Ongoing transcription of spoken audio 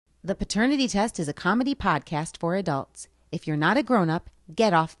The Paternity Test is a comedy podcast for adults. If you're not a grown-up,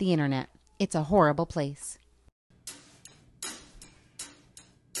 get off the internet. It's a horrible place.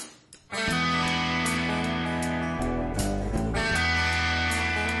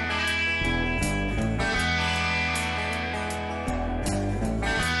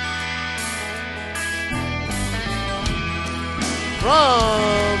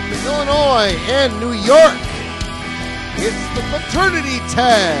 From Illinois and New York, it's the Paternity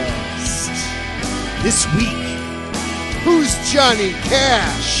Test. This week, who's Johnny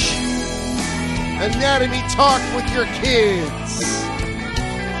Cash? Anatomy talk with your kids.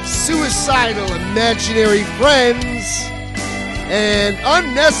 Suicidal imaginary friends. And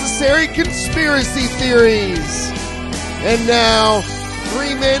unnecessary conspiracy theories. And now,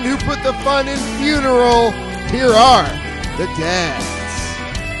 three men who put the fun in funeral. Here are the dads.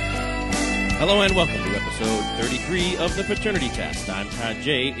 Hello and welcome to episode 33 of the Paternity Test. I'm Todd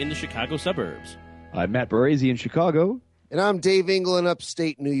J. in the Chicago suburbs. I'm Matt Baresi in Chicago. And I'm Dave Engel in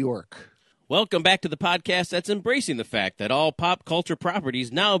upstate New York. Welcome back to the podcast that's embracing the fact that all pop culture properties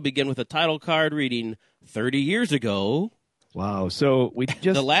now begin with a title card reading 30 years ago. Wow, so we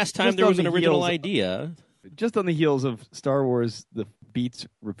just... the last time there was an original idea. Just on the heels of Star Wars, the beats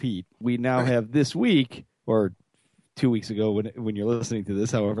repeat, we now have this week, or 2 weeks ago when you're listening to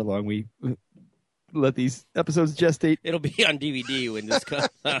this, however long we let these episodes gestate. It'll be on DVD when this comes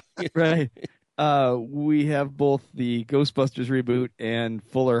out. Right. We have both the Ghostbusters reboot and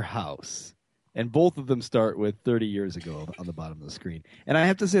Fuller House. And both of them start with 30 years ago on the bottom of the screen. And I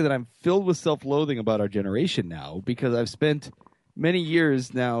have to say that I'm filled with self-loathing about our generation now because I've spent many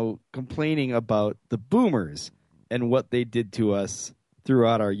years now complaining about the boomers and what they did to us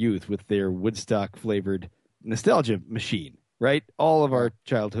throughout our youth with their Woodstock-flavored nostalgia machine, right? All of our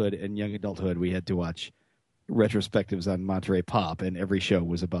childhood and young adulthood, we had to watch retrospectives on Monterey Pop, and every show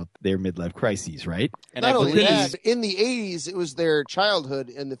was about their midlife crises, right? And Not I only believe that, in the 80s, it was their childhood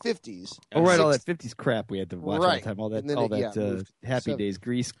in the 50s. Oh, right, all that 50s crap we had to watch all the time, all that Happy 70s. Days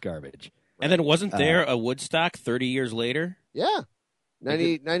Grease garbage. And then wasn't there a Woodstock 30 years later? Yeah.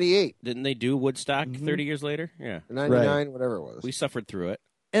 98, Didn't they do Woodstock 30 years later? Yeah. 99, whatever it was. We suffered through it.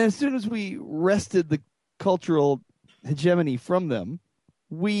 And as soon as we wrested the cultural hegemony from them,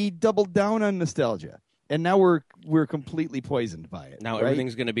 we doubled down on nostalgia. And now we're completely poisoned by it. Now right?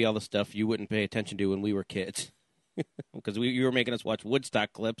 everything's going to be all the stuff you wouldn't pay attention to when we were kids. Because you were making us watch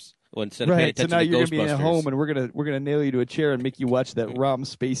Woodstock clips instead of paying attention so now to you're Ghostbusters. Gonna be at home, and we're gonna nail you to a chair and make you watch that ROM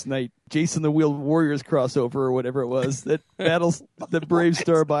Space Knight, Jason the Wheeled Warriors crossover or whatever it was that battles the Brave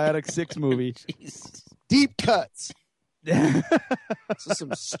Star Biotic 6 movie. Jeez. Deep cuts. So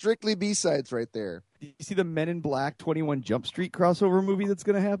some strictly B-sides right there. You see the Men in Black 21 Jump Street crossover movie that's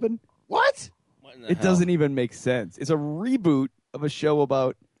going to happen? What? What in the It hell? doesn't even make sense. It's a reboot of a show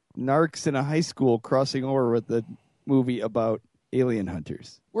about narcs in a high school crossing over with the movie about alien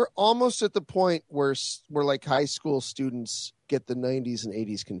hunters. We're almost at the point where like high school students get the 90s and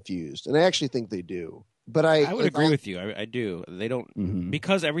 80s confused. And I actually think they do. But I would agree with you. I do. They don't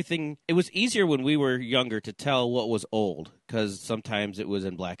because everything. It was easier when we were younger to tell what was old because sometimes it was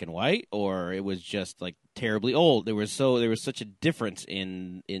in black and white or it was just like terribly old. There was such a difference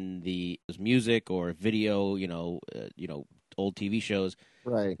in the music or video. Old TV shows.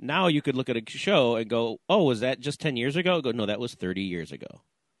 Right. Now you could look at a show and go, "Oh, was that just 10 years ago?" Go, "No, that was 30 years ago."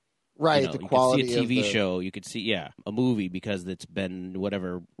 Right, the quality you could see a TV of the... show, you could see a movie because it's been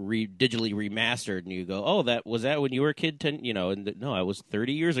whatever digitally remastered, and you go, "Oh, that was that when you were a kid?" No, it was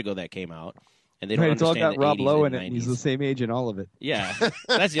 30 years ago that came out, and they don't It's all understand got the Rob 80s Lowe and in it, and 90s. he's the same age in all of it. Yeah,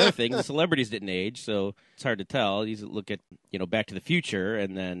 that's the other thing. The celebrities didn't age, so it's hard to tell. You look at Back to the Future,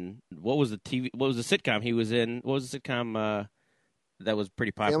 and then what was the sitcom he was in? What was the sitcom that was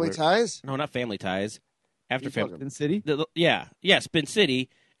pretty popular? Family Ties? No, not Family Ties. After Family Spin City? Spin City.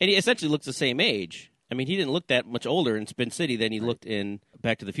 And he essentially looks the same age. I mean, he didn't look that much older in Spin City than he looked in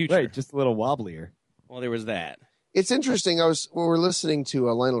Back to the Future. Right, just a little wobblier. Well, there was that. It's interesting. We were listening to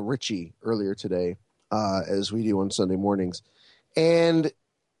Lionel Richie earlier today, as we do on Sunday mornings. And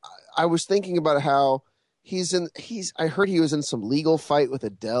I was thinking about how I heard he was in some legal fight with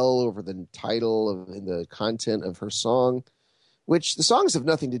Adele over the title and the content of her song, which the songs have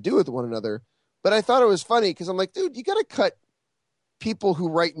nothing to do with one another. But I thought it was funny because I'm like, dude, you got to cut people who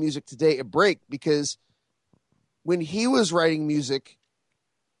write music today a break, because when he was writing music,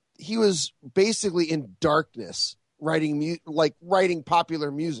 he was basically in darkness writing popular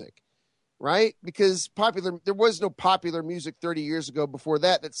music, right? Because there was no popular music 30 years ago before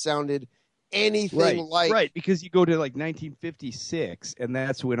that sounded anything like... Right, because you go to like 1956, and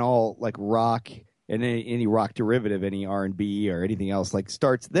that's when all like rock and any rock derivative, any R&B or anything else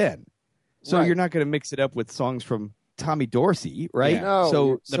starts then. So Right. you're not going to mix it up with songs from Tommy Dorsey, right? Yeah.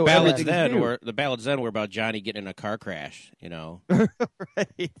 No, The ballads then were about Johnny getting in a car crash,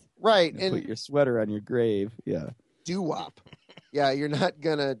 right. right, And put your sweater on your grave. Yeah. doo-wop. Yeah, you're not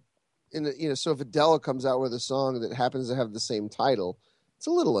gonna. So if Adele comes out with a song that happens to have the same title, it's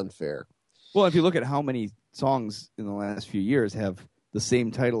a little unfair. Well, if you look at how many songs in the last few years have the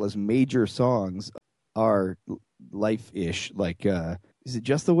same title as major songs are life-ish, is it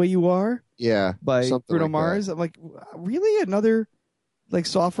Just the Way You Are? Yeah, By Bruno like Mars. that. I'm like, really? Another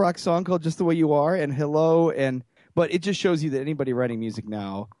soft rock song called Just the Way You Are and Hello, but it just shows you that anybody writing music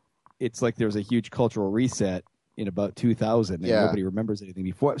now, it's like there was a huge cultural reset in about 2000 and nobody remembers anything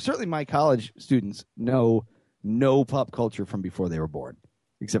before. Certainly my college students know no pop culture from before they were born,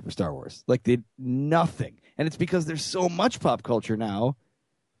 except for Star Wars. They nothing. And it's because there's so much pop culture now,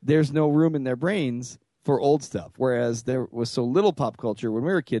 there's no room in their brains for old stuff. Whereas there was so little pop culture when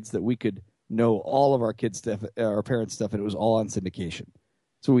we were kids that we could know all of our kids' stuff, our parents' stuff, and it was all on syndication.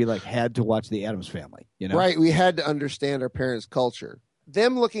 So we had to watch The Addams Family, Right, we had to understand our parents' culture.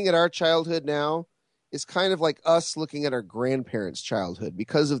 Them looking at our childhood now is kind of like us looking at our grandparents' childhood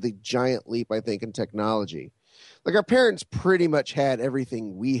because of the giant leap, I think, in technology. Our parents pretty much had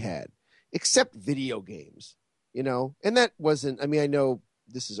everything we had, except video games, And that wasn't, I know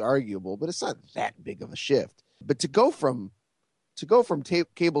this is arguable, but it's not that big of a shift. But to go from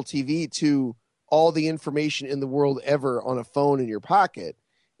cable TV to all the information in the world ever on a phone in your pocket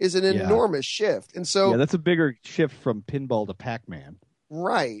is an enormous shift. And so that's a bigger shift from pinball to Pac-Man.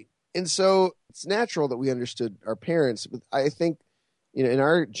 Right. And so it's natural that we understood our parents. But I think, in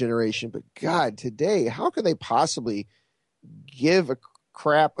our generation, but God, today, how can they possibly give a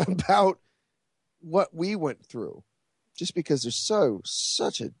crap about what we went through? Just because there's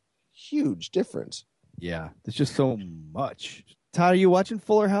such a huge difference. Yeah, there's just so much. Todd, are you watching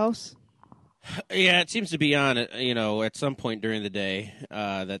Fuller House? Yeah, it seems to be on, at some point during the day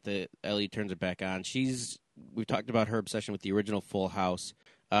that Ellie turns it back on. We've talked about her obsession with the original Full House.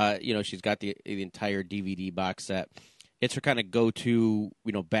 She's got the entire DVD box set. It's her kind of go-to,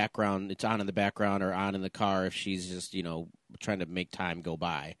 background. It's on in the background or on in the car if she's just, trying to make time go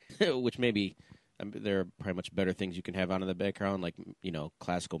by, which maybe there are probably much better things you can have on in the background, like,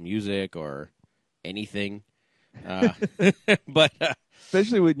 classical music or anything. But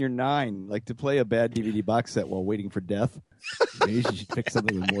especially when you're 9, to play a bad DVD box set while waiting for death. Maybe you should pick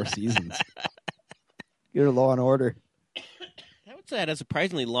something with more seasons. Get her Law and Order. I would say that a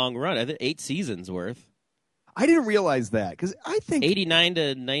surprisingly long run. I think 8 seasons worth. I didn't realize that because I think 89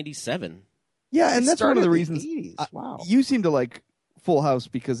 to 97. Yeah, and that's one of the reasons. 80s. Wow. You seem to like Full House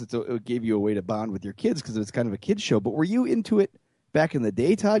because it gave you a way to bond with your kids because it's kind of a kids show. But were you into it back in the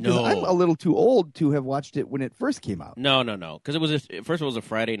day, Todd? Because No. I'm a little too old to have watched it when it first came out. No. Because first of all, it was a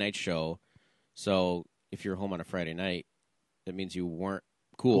Friday night show. So if you're home on a Friday night, that means you weren't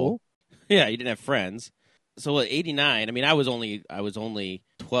cool. Yeah, you didn't have friends. So at 89, I was only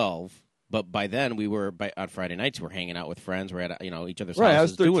 12, but by then on Friday nights we're hanging out with friends. We're at each other's Right, houses I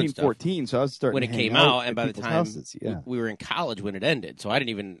was 13, doing stuff. 14, so I was starting When to it hang came out out, at and by the people's time houses. we were in college when it ended, so I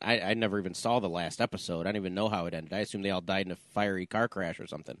never even saw the last episode. I didn't even know how it ended. I assumed they all died in a fiery car crash or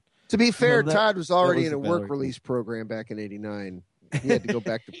something. To be fair, Todd was already was in a the work better release program back in '89. He had to go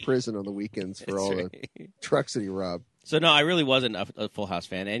back to prison on the weekends for all the trucks that he robbed. So no, I really wasn't a Full House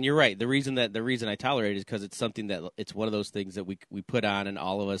fan, and you're right. The reason I tolerate it is because it's something that it's one of those things that we put on, and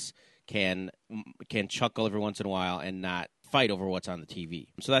all of us can chuckle every once in a while and not fight over what's on the TV.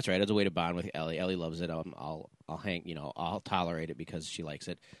 So that's right. It's a way to bond with Ellie. Ellie loves it. I'll I'll tolerate it because she likes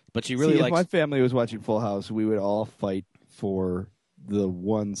it. But she really See, likes. if my family was watching Full House, we would all fight for the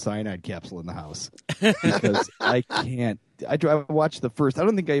one cyanide capsule in the house because I can't. I watched the first. I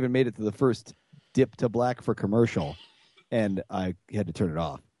don't think I even made it to the first dip to black for commercial, and I had to turn it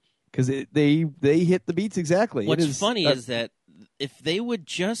off because they hit the beats exactly. What's funny is that if they would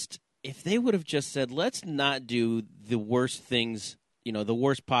have just said, let's not do the worst things, the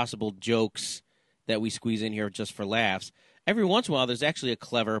worst possible jokes that we squeeze in here just for laughs. Every once in a while, there's actually a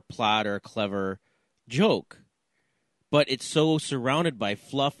clever plot or a clever joke. But it's so surrounded by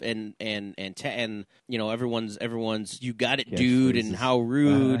fluff and everyone's you got it, dude, and how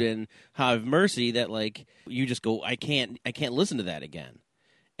rude and how have mercy that you just go, I can't listen to that again.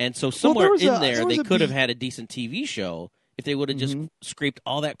 And so somewhere they could have had a decent TV show if they would have just scraped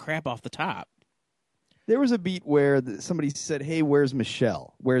all that crap off the top. There was a beat where somebody said, "Hey, where's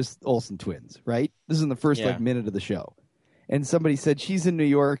Michelle? Where's Olsen twins?" Right? This is in the first minute of the show, and somebody said she's in New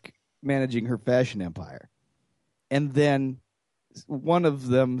York managing her fashion empire. And then one of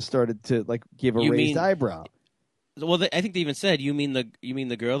them started to give a raised eyebrow. Well, I think they even said, "You mean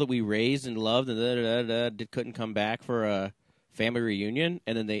the girl that we raised and loved and couldn't come back for a family reunion?"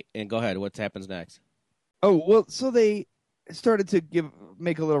 And then go ahead. What happens next? Oh well, so they started to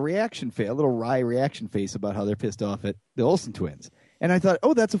make a little a little wry reaction face about how they're pissed off at the Olsen twins. And I thought,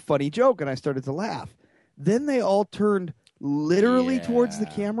 oh, that's a funny joke, and I started to laugh. Then they all turned literally towards the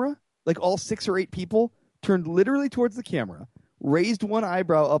camera, all 6 or 8 people turned literally towards the camera, raised one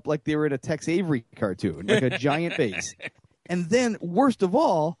eyebrow up like they were in a Tex Avery cartoon, like a giant face. And then, worst of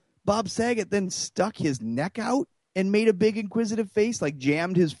all, Bob Saget then stuck his neck out and made a big inquisitive face,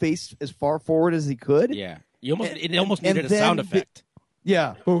 jammed his face as far forward as he could. Yeah. It almost needed a sound effect.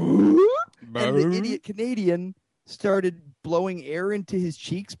 Yeah. And the idiot Canadian started blowing air into his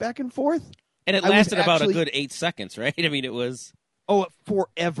cheeks back and forth. And it lasted about a good 8 seconds, right? I mean, it was... Oh,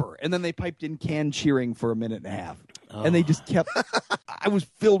 forever. And then they piped in canned cheering for a minute and a half. Oh. And they just kept... I was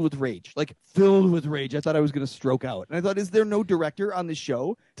filled with rage. Filled with rage. I thought I was going to stroke out. And I thought, is there no director on the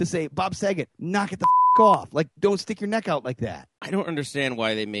show to say, Bob Saget, knock it the off? Don't stick your neck out like that. I don't understand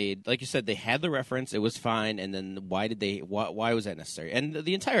why they made... Like you said, they had the reference. It was fine. And then why was that necessary? And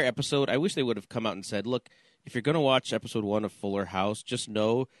the entire episode, I wish they would have come out and said, look, if you're going to watch episode 1 of Fuller House, just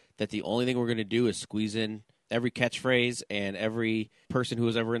know that the only thing we're going to do is squeeze in every catchphrase and every person who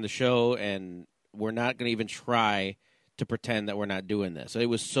was ever in the show, and we're not going to even try to pretend that we're not doing this. So it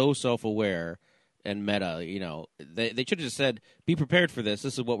was so self-aware and meta, They should have just said, be prepared for this.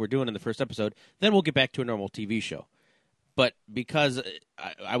 This is what we're doing in the first episode. Then we'll get back to a normal TV show. But because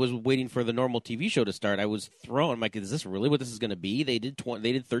I was waiting for the normal TV show to start, I was thrown. I'm like, is this really what this is going to be? They did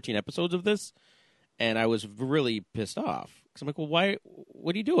 13 episodes of this, and I was really pissed off. Because I'm like, well,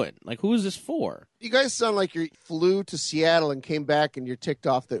 what are you doing? Who is this for? You guys sound like you flew to Seattle and came back and you're ticked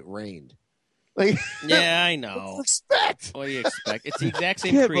off that it rained. Yeah, I know. What do you expect? It's the exact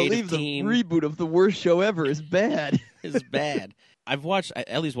same creative team. The reboot of the worst show ever is bad. It's bad. I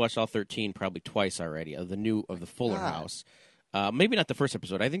at least watched all 13 probably twice already of the Fuller House. Maybe not the first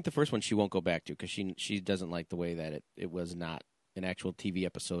episode. I think the first one she won't go back to because she doesn't like the way that it was not an actual TV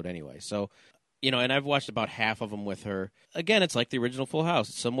episode anyway. So, and I've watched about half of them with her. Again, it's like the original Full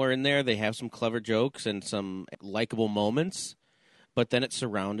House. Somewhere in there, they have some clever jokes and some likable moments, but then it's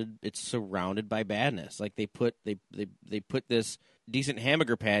surrounded by badness. They put this decent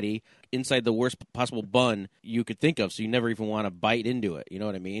hamburger patty inside the worst possible bun you could think of, so you never even want to bite into it. You know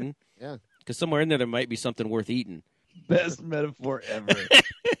what I mean? Yeah. Because somewhere in there might be something worth eating. Best metaphor ever.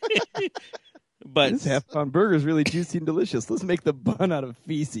 But this half-pound burger is really juicy and delicious. Let's make the bun out of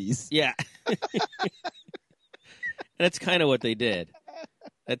feces. Yeah. That's kind of what they did.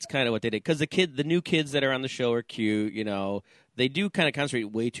 Because the new kids that are on the show are cute, They do kind of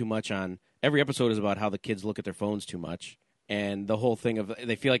concentrate way too much on... Every episode is about how the kids look at their phones too much. And the whole thing of...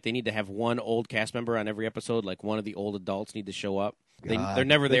 They feel like they need to have one old cast member on every episode. One of the old adults need to show up. They're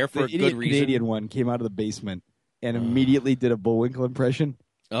never there for a good reason. The Canadian one came out of the basement and immediately did a Bullwinkle impression.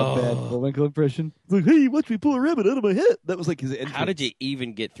 A bad Bullwinkle impression. Hey, watch me pull a rabbit out of my head. That was his entrance. How did you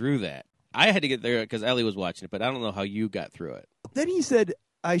even get through that? I had to get there because Ellie was watching it, but I don't know how you got through it. Then he said,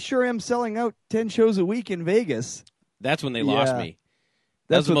 I sure am selling out 10 shows a week in Vegas. That's when they lost me.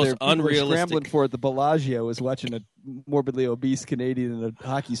 That's the what most unrealistic. Scrambling for at the Bellagio was watching a morbidly obese Canadian in a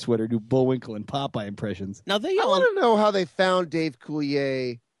hockey sweater do Bullwinkle and Popeye impressions. Now I want to know how they found Dave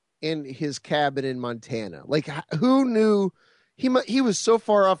Coulier in his cabin in Montana. Who knew he was so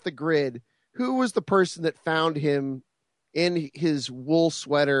far off the grid? Who was the person that found him in his wool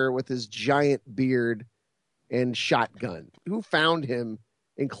sweater with his giant beard and shotgun? Who found him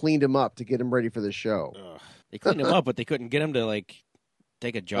and cleaned him up to get him ready for the show? They cleaned him up, but they couldn't get him to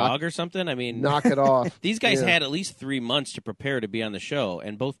take a jog or something. I mean, knock it off. These guys had at least 3 months to prepare to be on the show,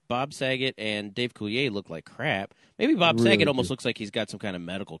 and both Bob Saget and Dave Coulier look like crap. Maybe Bob Saget almost looks like he's got some kind of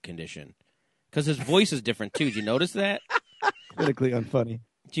medical condition because his voice is different too. Did you notice that? Critically unfunny.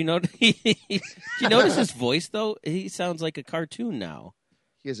 Do you notice his voice though? He sounds like a cartoon now.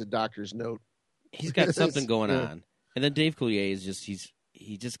 He has a doctor's note. He's got something going on. And then Dave Coulier is just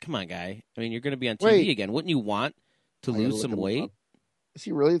he just come on, guy. I mean, you're going to be on TV again. Wouldn't you want to lose some weight? Is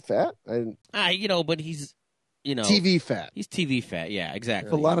he really fat? But he's TV fat. He's TV fat. Yeah,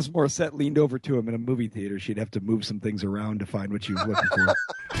 exactly. If Alanis Morissette leaned over to him in a movie theater, she'd have to move some things around to find what she was looking for.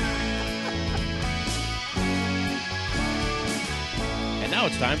 And now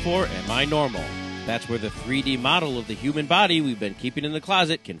it's time for Am I Normal? That's where the 3D model of the human body we've been keeping in the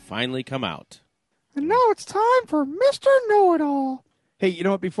closet can finally come out. And now it's time for Mr. Know-It-All. Hey, you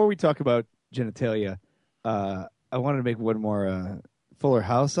know what? Before we talk about genitalia, I wanted to make one more Fuller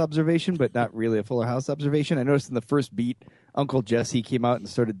House observation, but not really a Fuller House observation. I noticed in the first beat Uncle Jesse came out and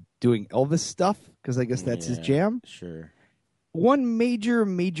started doing Elvis stuff because I guess that's his jam. Sure. One major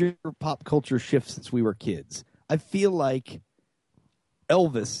pop culture shift since we were kids. I feel like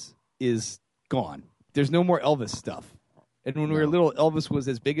Elvis is gone. There's no more Elvis stuff. And when we were little, Elvis was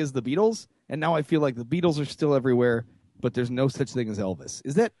as big as the Beatles, and now I feel like the Beatles are still everywhere, but there's no such thing as Elvis.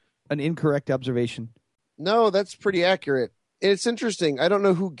 Is that an incorrect observation? No, that's pretty accurate. And it's interesting. I don't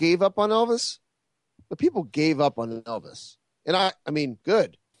know who gave up on Elvis, but people gave up on Elvis. And I mean,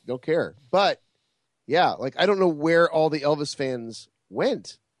 good. Don't care. But yeah, like I don't know where all the Elvis fans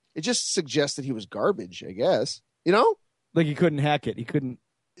went. It just suggests that he was garbage, I guess. You know? Like he couldn't hack it. He couldn't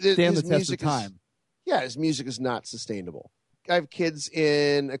stand the test of time. His music is not sustainable. I have kids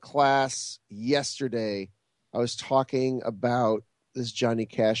in a class yesterday. I was talking about this Johnny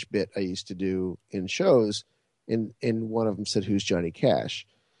Cash bit I used to do in shows, and one of them said, "Who's Johnny Cash?"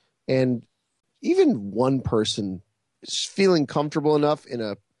 And even one person is feeling comfortable enough in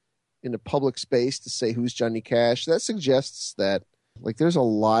a public space to say, "Who's Johnny Cash?" That suggests that like there's a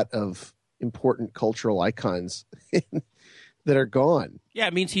lot of important cultural icons that are gone. Yeah,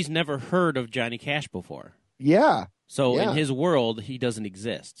 it means he's never heard of Johnny Cash before. Yeah. So in his world, he doesn't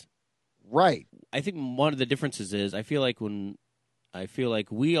exist. Right. I think one of the differences is I feel like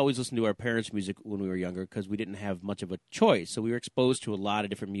we always listened to our parents' music when we were younger because we didn't have much of a choice. So we were exposed to a lot of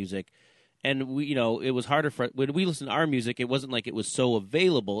different music. And we, it was harder for when we listened to our music. It wasn't like it was so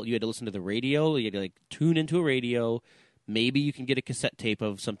available. You had to listen to the radio. You had to like tune into a radio. Maybe you can get a cassette tape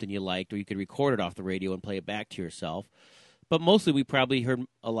of something you liked, or you could record it off the radio and play it back to yourself. But mostly we probably heard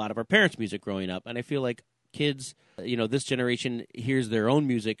a lot of our parents' music growing up. And I feel like kids, this generation hears their own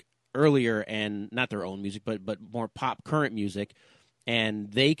music earlier, and not their own music, but more pop current music.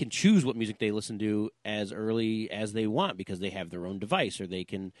 And they can choose what music they listen to as early as they want because they have their own device, or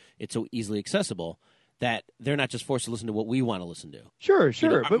it's so easily accessible that they're not just forced to listen to what we want to listen to. Sure.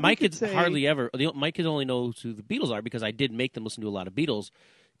 But my kids my kids only know who the Beatles are because I did make them listen to a lot of Beatles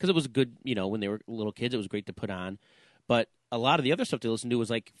because it was good, when they were little kids, it was great to put on. But a lot of the other stuff they listened to was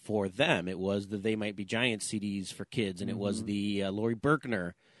like for them. It was the They Might Be Giants CDs for kids, and it was the Laurie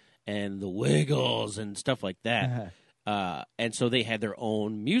Berkner and the Wiggles and stuff like that. And so they had their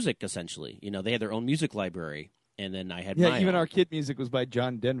own music, essentially. They had their own music library. And then I had my even own. Our kid music was by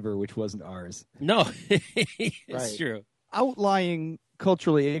John Denver, which wasn't ours. No, it's Right. true. Outlying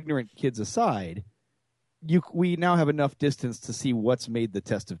culturally ignorant kids aside, we now have enough distance to see what's made the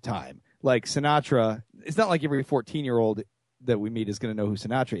test of time. Like Sinatra, it's not like every 14-year-old that we meet is going to know who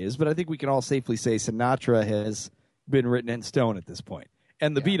Sinatra is, but I think we can all safely say Sinatra has been written in stone at this point.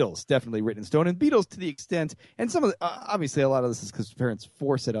 And the Beatles, definitely written in stone. And Beatles to the extent, and some of the, obviously a lot of this is because parents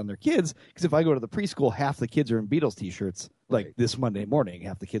force it on their kids. Because if I go to the preschool, half the kids are in Beatles T-shirts. Like this Monday morning,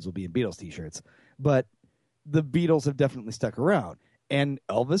 half the kids will be in Beatles T-shirts. But the Beatles have definitely stuck around. And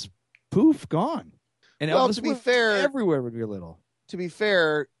Elvis, poof, gone. And Elvis to be was fair, everywhere when we were little. To be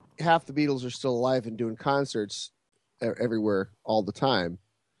fair, half the Beatles are still alive and doing concerts everywhere all the time.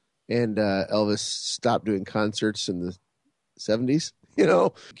 And Elvis stopped doing concerts in the 70s.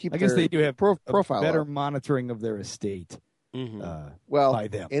 I guess they do have profile better up. monitoring of their estate. By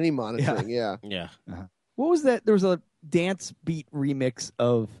them. Any monitoring, Yeah. What was that? There was a dance beat remix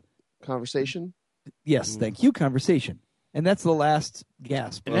of Conversation. Yes, thank you, Conversation, and that's the last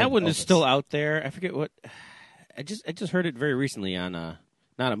gasp. And that one is still out there. I forget what. I just heard it very recently on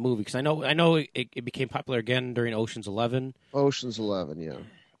not a movie because I know it became popular again during Ocean's 11. Ocean's 11, yeah.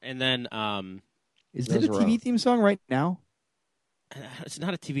 And then is it a TV theme song right now? It's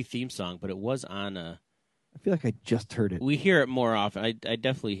not a TV theme song, but it was on a. I feel like I just heard it. We hear it more often. I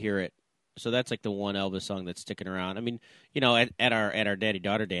definitely hear it. So that's like the one Elvis song that's sticking around. I mean, at our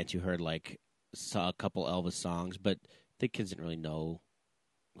daddy-daughter dance, you heard saw a couple Elvis songs, but the kids didn't really know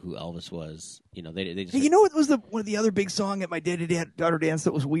who Elvis was. They just. Hey, what was one of the other big song at my daddy-daughter dance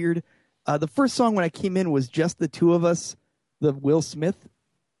that was weird? The first song when I came in was Just the Two of Us, the Will Smith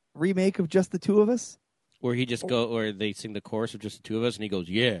remake of Just the Two of Us. Where he just or they sing the chorus of Just the Two of Us, and he goes,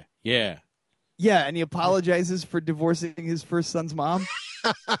 yeah, yeah. Yeah, and he apologizes for divorcing his first son's mom.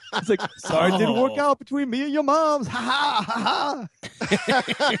 It's like, sorry, it didn't work out between me and your moms. Ha ha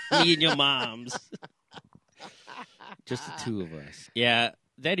ha ha. Me and your moms. Just the two of us. Yeah,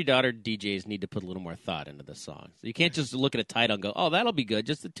 daddy-daughter DJs need to put a little more thought into the song. So you can't just look at a title and go, oh, that'll be good,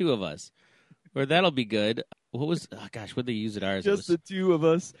 just the two of us. Or that'll be good. What was, what did they use at ours? Just the two of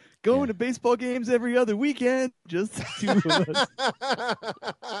us. Going to baseball games every other weekend. Just the two of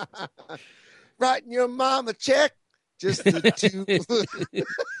us. Writing your mom a check. Just the two.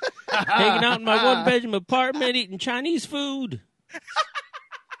 Hanging out in my one-bedroom apartment, eating Chinese food.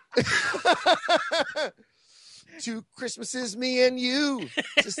 2 Christmases, me and you.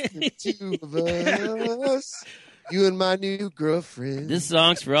 Just the 2 of us. You and my new girlfriend. This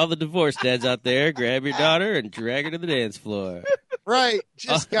song's for all the divorced dads out there. Grab your daughter and drag her to the dance floor. Right.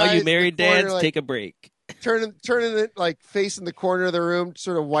 Just all guys you married in the corner, dads, like, take a break. turning it like facing the corner of the room,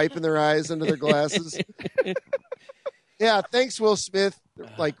 sort of wiping their eyes under their glasses. Yeah, thanks, Will Smith,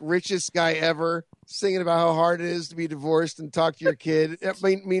 like richest guy ever, singing about how hard it is to be divorced and talk to your kid.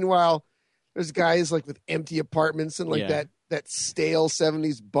 Meanwhile, there's guys like with empty apartments and like that stale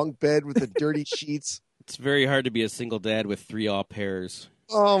 70s bunk bed with the dirty sheets. It's very hard to be a single dad with 3 au pairs.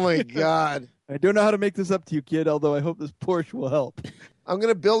 Oh my God. I don't know how to make this up to you, kid, although I hope this Porsche will help. I'm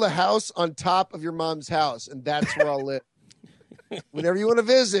going to build a house on top of your mom's house, and that's where I'll live. Whenever you want to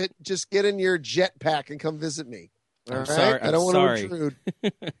visit, just get in your jetpack and come visit me. All right? Sorry. I don't want to intrude.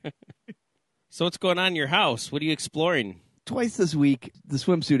 So what's going on in your house? What are you exploring? Twice this week, the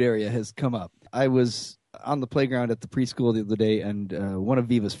swimsuit area has come up. I was on the playground at the preschool the other day, and one of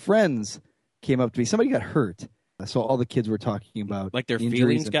Viva's friends came up to me. Somebody got hurt. So all the kids were talking about like their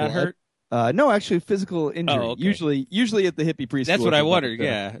feelings got hurt? No, actually, physical injury. Oh, okay. Usually at the hippie preschool. That's what I wondered.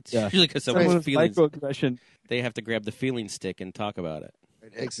 It's usually because someone's feelings. Microaggression. They have to grab the feeling stick and talk about it.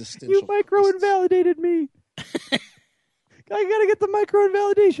 Existential. You micro-invalidated me. I gotta get the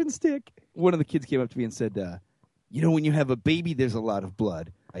micro-invalidation stick. One of the kids came up to me and said, when you have a baby, there's a lot of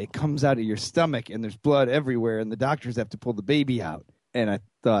blood. It comes out of your stomach, and there's blood everywhere, and the doctors have to pull the baby out. And I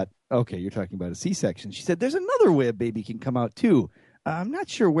thought, okay, you're talking about a C-section. She said, there's another way a baby can come out, too. I'm not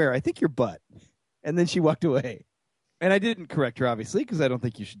sure where. I think your butt. And then she walked away. And I didn't correct her, obviously, because I don't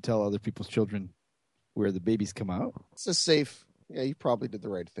think you should tell other people's children where the babies come out. It's a safe. Yeah, you probably did the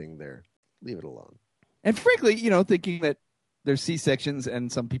right thing there. Leave it alone. And frankly, thinking that there's C-sections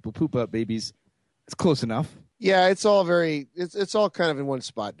and some people poop out babies, it's close enough. Yeah, it's all it's all kind of in one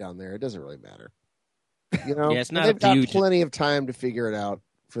spot down there. It doesn't really matter. Yeah, it's not they've up to got you plenty of time to figure it out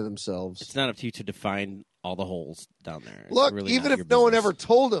for themselves. It's not up to you to define all the holes down there. It's Look, really even not if your no one business. ever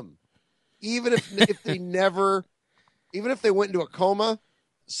told them, even if they never, even if they went into a coma,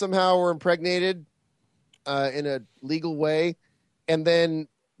 somehow were impregnated in a legal way, and then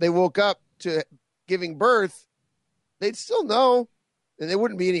they woke up to giving birth, they'd still know, and they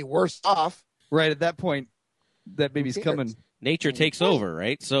wouldn't be any worse off. Right, at that point, that baby's coming. Nature takes over,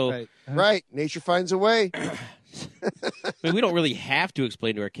 right? So, right. Nature finds a way. I mean, we don't really have to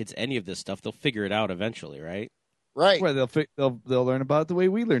explain to our kids any of this stuff. They'll figure it out eventually, right? Right. Well, they'll learn about it the way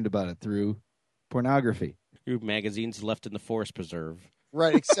we learned about it, through pornography. Through magazines left in the forest preserve.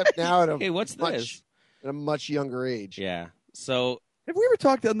 Right, except now at a hey, what's this? At a much younger age. Yeah. So, have we ever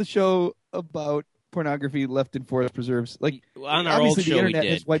talked on the show about pornography left in forest preserves? Like, on our obviously old the show, internet we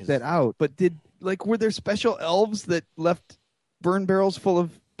did, has wiped that out. But were there special elves that left burn barrels full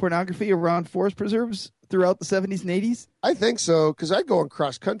of pornography around forest preserves throughout the 70s and 80s? I think so, because I'd go on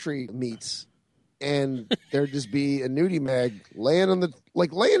cross-country meets, and there'd just be a nudie mag laying in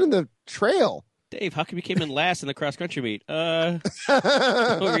the trail. Dave, how come you came in last in the cross-country meet? No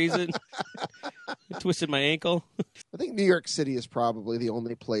reason. I twisted my ankle. I think New York City is probably the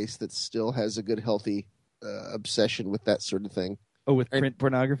only place that still has a good, healthy obsession with that sort of thing. Oh, with print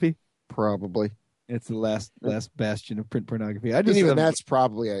pornography? Probably. It's the last bastion of print pornography. That's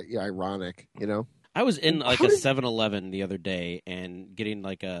probably ironic, I was in like a 7-Eleven the other day and getting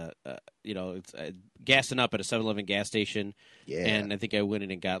like gassing up at a 7-Eleven gas station. Yeah. And I think I went in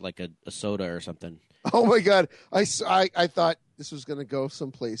and got like a soda or something. Oh my God. I thought this was going to go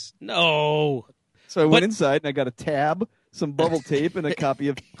someplace. No. So I went inside and I got a tab, some bubble tape, and a copy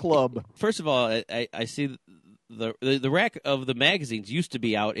of Club. First of all, I see the rack of the magazines used to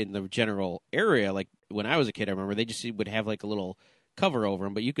be out in the general area. Like when I was a kid, I remember they just would have like a little cover over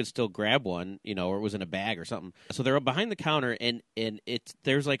them, but you could still grab one, or it was in a bag or something. So they're behind the counter, and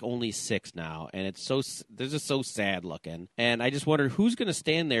there's like only 6 now, and they're just so sad looking. And I just wondered who's going to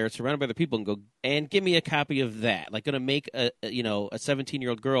stand there surrounded by the people and go and give me a copy of that. Like going to make a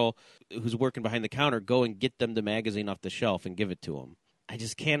 17-year-old girl who's working behind the counter go and get them the magazine off the shelf and give it to them. I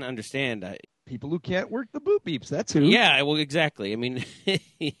just can't understand. People who can't work the boop beeps, that's who. Yeah, well, exactly. I mean,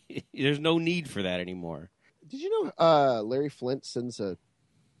 there's no need for that anymore. Did you know Larry Flint sends a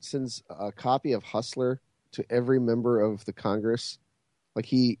copy of Hustler to every member of the Congress? Like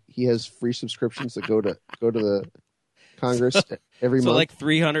he has free subscriptions that go to the Congress every month. So like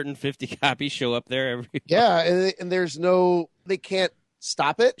 350 copies show up there every. Yeah, and there's they can't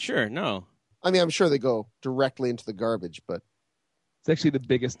stop it. Sure, no. I mean, I'm sure they go directly into the garbage, but it's actually the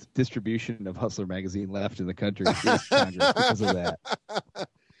biggest distribution of Hustler magazine left in the country is Congress because of that.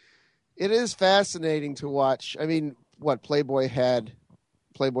 It is fascinating to watch. I mean, what Playboy had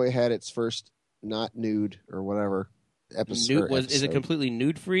its first not nude or whatever. Is it completely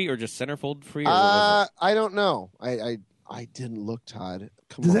nude free or just centerfold free? Or what was it? I don't know. I didn't look, Todd.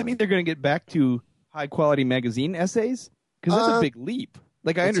 Does that mean they're going to get back to high quality magazine essays? Because that's a big leap.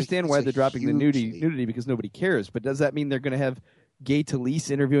 Like, I understand why they're dropping the nudity because nobody cares. But does that mean they're going to have Gay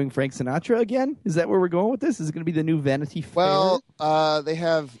Talese interviewing Frank Sinatra again? Is that where we're going with this? Is it going to be the new Vanity Fair? Well, they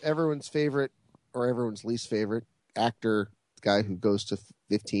have everyone's favorite or everyone's least favorite actor, the guy who goes to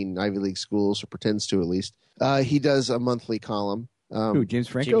 15 Ivy League schools or pretends to at least. He does a monthly column. Who, James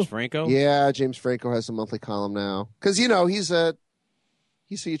Franco? James Franco? Yeah, James Franco has a monthly column now. Because, he's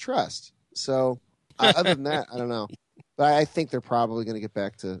who you trust. So, other than that, I don't know. But I think they're probably going to get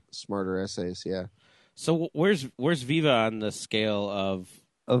back to smarter essays, yeah. So where's Viva on the scale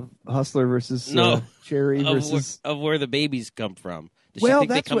of Hustler versus Cherry versus... of where the babies come from? Does she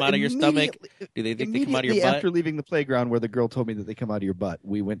think they come out of your stomach? Do they think they come out of your butt? After leaving the playground where the girl told me that they come out of your butt,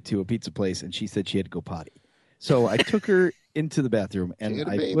 we went to a pizza place and she said she had to go potty. So I took her into the bathroom and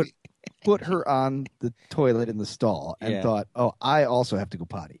I put her on the toilet in the stall and thought, oh, I also have to go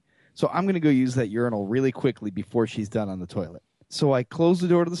potty. So I'm going to go use that urinal really quickly before she's done on the toilet. So I closed the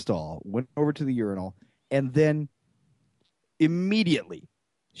door to the stall, went over to the urinal, and then immediately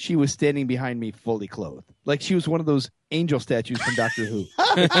she was standing behind me fully clothed. Like she was one of those angel statues from Doctor Who.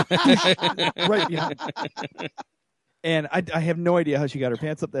 Right behind me. And I have no idea how she got her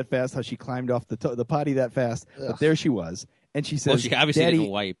pants up that fast, how she climbed off the potty that fast. Ugh. But there she was. And she says, well, she obviously Daddy,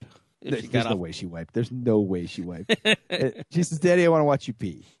 didn't wipe. There's no way she wiped. There's no way she wiped. She says, Daddy, I want to watch you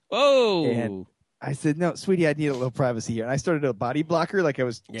pee. Whoa. And I said, no, sweetie, I need a little privacy here. And I started a body blocker, like I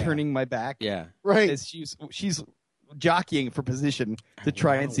was turning my back. Yeah. Right. As she's jockeying for position to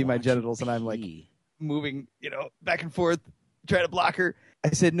try and see my genitals. And I'm like moving, back and forth, trying to block her.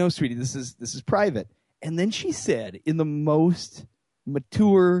 I said, no, sweetie, this is private. And then she said, in the most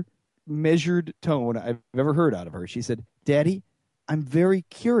mature, measured tone I've ever heard out of her, she said, Daddy, I'm very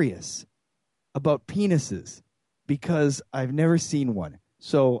curious about penises because I've never seen one.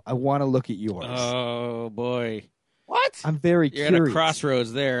 So I want to look at yours. Oh, boy. What? I'm very curious. You're at a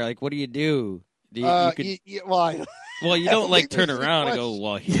crossroads there. Like, what do you do? Well, you don't turn around and go,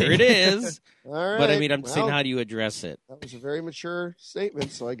 well, here it is. All right. But I mean, I'm saying, how do you address it? That was a very mature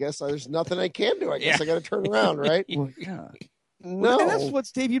statement, so I guess there's nothing I can do. I guess I got to turn around, right? Well, yeah. No. And that's what,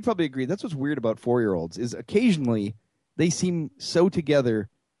 Dave, you'd probably agree. That's what's weird about 4-year-olds is occasionally they seem so together,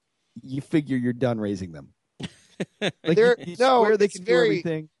 you figure you're done raising them. Like you swear they can do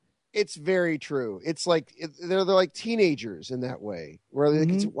everything. It's very true. It's like they're like teenagers in that way, where they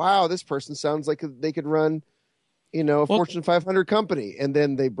can say, wow, this person sounds like they could run, a Fortune 500 company, and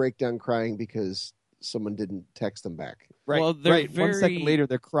then they break down crying because someone didn't text them back. Right. Well, right. 1 second later,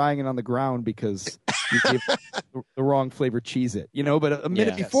 they're crying on the ground because you gave the wrong flavor Cheez-It. But a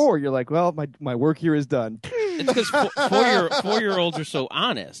minute before, you're like, well, my work here is done. It's because 4-year-olds are so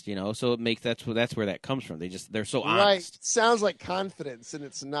honest, so it makes that's where that comes from. They're so honest. Right. It sounds like confidence, and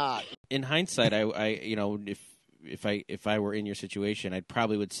it's not. In hindsight, I if I were in your situation, I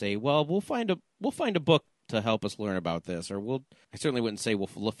probably would say, well, we'll find a book to help us learn about this, or I certainly wouldn't say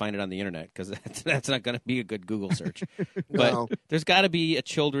we'll find it on the internet because that's not going to be a good Google search. But there's got to be a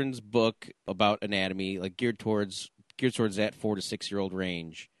children's book about anatomy, like geared towards that 4 to 6 year old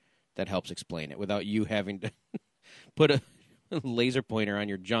range, that helps explain it without you having to put a laser pointer on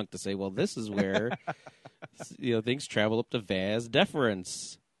your junk to say, well, this is where things travel up to vas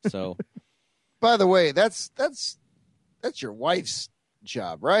deferens. So, by the way, that's your wife's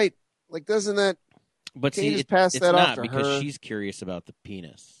job, right? Like, doesn't that? But can see, you just pass that off to because her? She's curious about the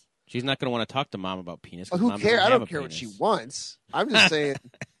penis. She's not going to want to talk to mom about penis. Well, who cares? I don't care what she wants. I'm just saying.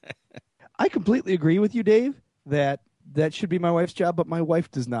 I completely agree with you, Dave, that should be my wife's job, but my wife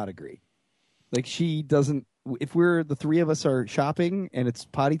does not agree. Like, she doesn't. If the three of us are shopping and it's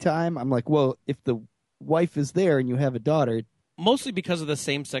potty time, I'm like, well, if the wife is there and you have a daughter. Mostly because of the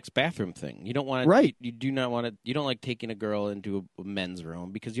same-sex bathroom thing. You don't want to. Right. You do not want to. You don't like taking a girl into a men's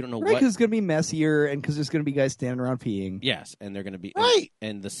room because you don't know what. Because it's going to be messier and because there's going to be guys standing around peeing. Yes, and they're going to be right.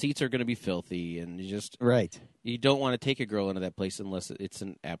 And the seats are going to be filthy, and you just right. You don't want to take a girl into that place unless it's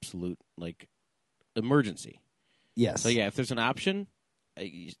an absolute emergency. Yes. So yeah, if there's an option,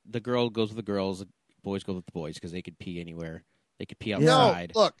 the girl goes with the girls, the boys go with the boys because they could pee anywhere. They could pee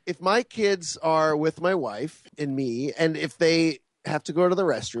outside. No, look, if my kids are with my wife and me, and if they have to go to the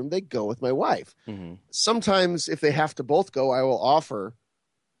restroom, they go with my wife. Mm-hmm. Sometimes if they have to both go, I will offer.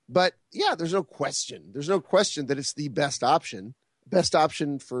 But yeah, there's no question. There's no question that it's the best option. Best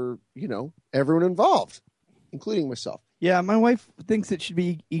option for, everyone involved, including myself. Yeah, my wife thinks it should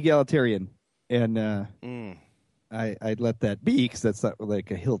be egalitarian. And I'd let that be because that's not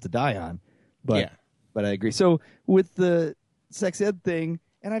like a hill to die on. But I agree. So with the sex ed thing,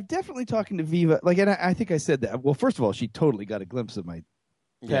 and I've definitely talking to Viva, like, and I think I said that. Well, first of all, she totally got a glimpse of my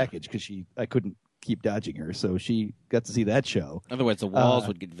package because I couldn't keep dodging her, so she got to see that show. Otherwise, the walls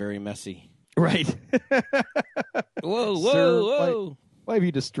would get very messy. Right. Whoa, Sir, whoa! Why have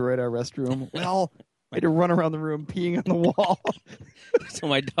you destroyed our restroom? Well, I had to run around the room peeing on the wall. So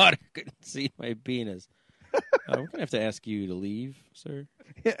my daughter couldn't see my penis. We're going to have to ask you to leave, sir.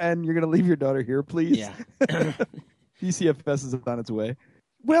 And you're going to leave your daughter here, please? Yeah. DCFS is on its way.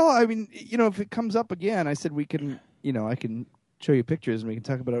 Well, I mean, if it comes up again, I said we can, I can show you pictures and we can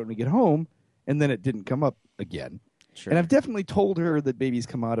talk about it when we get home. And then it didn't come up again. Sure. And I've definitely told her that babies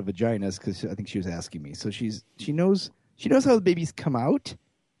come out of vaginas because I think she was asking me. So she knows how the babies come out.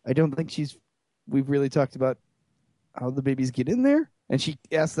 I don't think we've really talked about how the babies get in there. And she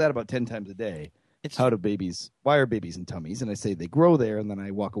asks that about 10 times a day. Why are babies in tummies? And I say they grow there, and then I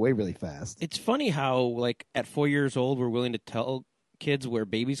walk away really fast. It's funny how, like, at 4 years old, we're willing to tell kids where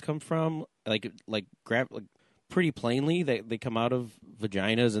babies come from, pretty plainly. They come out of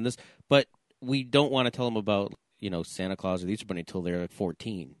vaginas and this, but we don't want to tell them about, Santa Claus or the Easter Bunny until they're like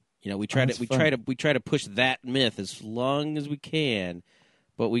 14. We try to push that myth as long as we can,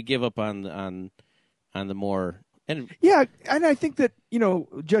 but we give up on the more. And yeah, and I think that,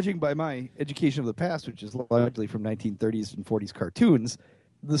 judging by my education of the past, which is largely from 1930s and 40s cartoons,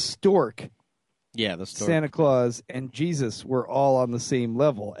 the stork, Santa Claus, and Jesus were all on the same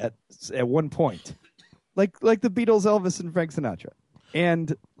level at one point. Like the Beatles, Elvis, and Frank Sinatra.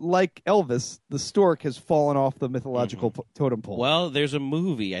 And like Elvis, the stork has fallen off the mythological totem pole. Well, there's a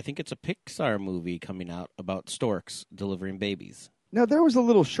movie, I think it's a Pixar movie coming out about storks delivering babies. Now, there was a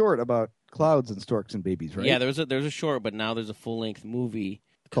little short about clouds and storks and babies, right? Yeah, there's a short, but now there's a full-length movie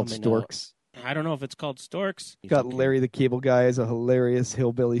called Storks. Out. I don't know if it's called Storks. Got Larry the Cable Guy as a hilarious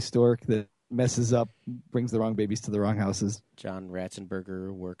hillbilly stork that messes up, brings the wrong babies to the wrong houses. John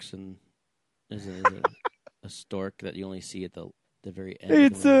Ratzenberger works in is a stork that you only see at the very end.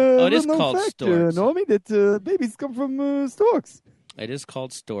 It is called Storks. Normally that babies come from storks. It is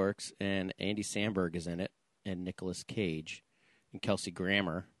called Storks, and Andy Samberg is in it, and Nicolas Cage, and Kelsey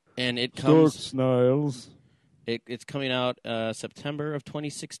Grammer. And it comes... Storks, Niles. It's coming out September of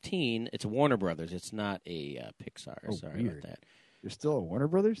 2016. It's Warner Brothers. It's not a Pixar. Oh, Sorry weird. about that. You're still at Warner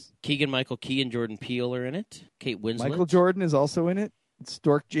Brothers? Keegan-Michael Key and Jordan Peele are in it. Kate Winslet. Michael Jordan is also in it. It's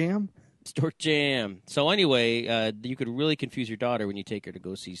Stork Jam. Stork Jam. So anyway, you could really confuse your daughter when you take her to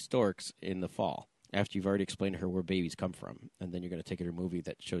go see Storks in the fall, after you've already explained to her where babies come from. And then you're going to take her to a movie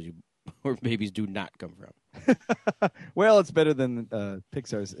that shows you where babies do not come from. Well, it's better than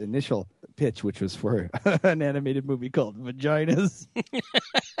Pixar's initial pitch, which was for an animated movie called Vaginas.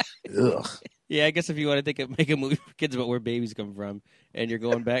 Ugh. Yeah, I guess if you want to make a movie for kids about where babies come from, and you're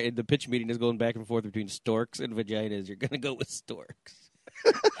going back, and the pitch meeting is going back and forth between storks and vaginas, you're going to go with storks.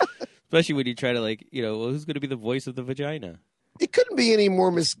 Especially when you try to, who's going to be the voice of the vagina? It couldn't be any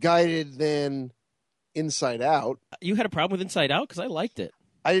more misguided than Inside Out. You had a problem with Inside Out? Because I liked it.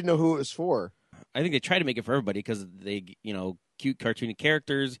 I didn't know who it was for. I think they tried to make it for everybody because they, cute cartoony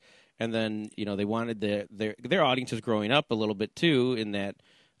characters, and then, they wanted their audiences growing up a little bit too, in that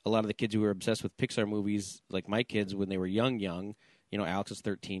a lot of the kids who were obsessed with Pixar movies, like my kids when they were young, Alex is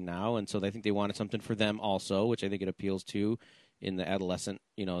 13 now, and so I think they wanted something for them also, which I think it appeals to in the adolescent,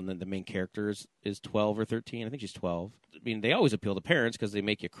 and then the main character is 12 or 13. I think she's 12. I mean, they always appeal to parents because they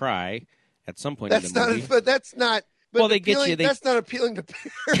make you cry at some point in the movie. That's not. Well, they get you. That's not appealing to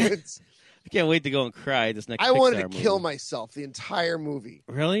parents. I can't wait to go and cry this next. I wanted to movie. kill myself the entire movie.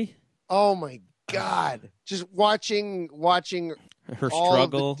 Really? Oh my God! Just watching her all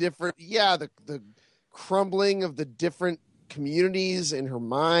struggle. Of the different, the crumbling of the different communities in her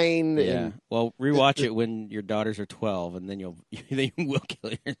mind. Yeah. And well, rewatch it when your daughters are 12, and then you will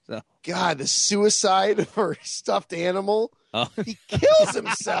kill yourself. God, the suicide of her stuffed animal. Oh. He kills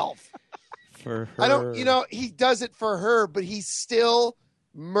himself. For her. I don't. He does it for her, but he still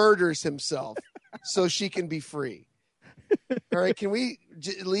murders himself so she can be free. All right, can we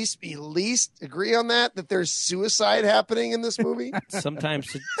at least agree on that there's suicide happening in this movie? Sometimes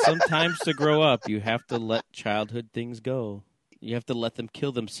to grow up, you have to let childhood things go. You have to let them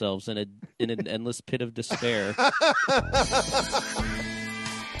kill themselves in an endless pit of despair.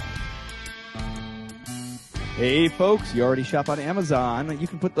 Hey, folks, you already shop on Amazon. You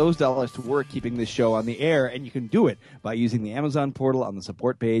can put those dollars to work keeping this show on the air, and you can do it by using the Amazon portal on the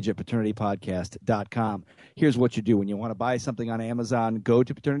support page at paternitypodcast.com. Here's what you do. When you want to buy something on Amazon, go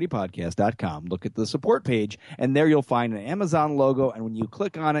to paternitypodcast.com, look at the support page, and there you'll find an Amazon logo, and when you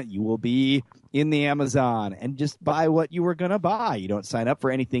click on it, you will be in the Amazon, and just buy what you were going to buy. You don't sign up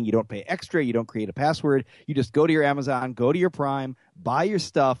for anything. You don't pay extra. You don't create a password. You just go to your Amazon, go to your Prime, buy your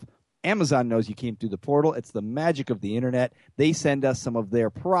stuff. Amazon knows you came through the portal. It's the magic of the internet. They send us some of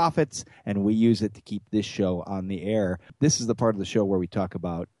their profits, and we use it to keep this show on the air. This is the part of the show where we talk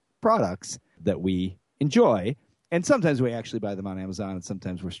about products that we enjoy, and sometimes we actually buy them on Amazon, and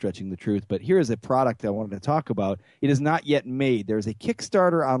sometimes we're stretching the truth. But here is a product I wanted to talk about. It is not yet made. There's a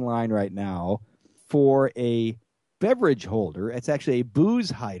Kickstarter online right now for a beverage holder. It's actually a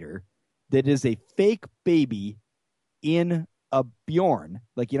booze hider that is a fake baby in a Bjorn,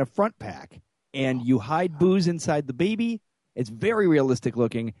 like in a front pack, and you hide booze inside the baby. It's very realistic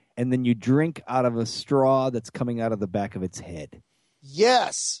looking, and then you drink out of a straw that's coming out of the back of its head.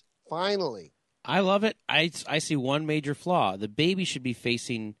 Yes, finally. I love it. I see one major flaw. The baby should be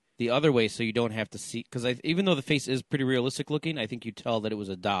facing the other way so you don't have to see, because even though the face is pretty realistic looking, I think you tell that it was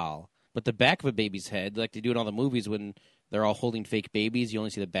a doll. But the back of a baby's head, like they do in all the movies when they're all holding fake babies, you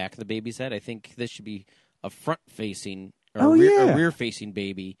only see the back of the baby's head. I think this should be a front-facing or a rear-facing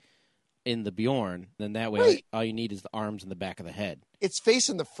baby in the Bjorn. Then that way, all you need is the arms and the back of the head. It's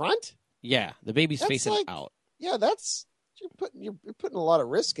facing the front? Yeah, the baby's facing out. Yeah, you're putting a lot of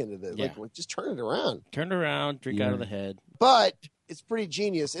risk into this. Yeah. Like, just turn it around. Turn it around, drink out of the head. But it's pretty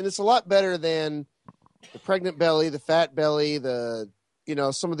genius, and it's a lot better than the pregnant belly, the fat belly,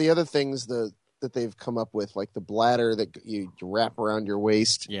 some of the other things that they've come up with, like the bladder that you wrap around your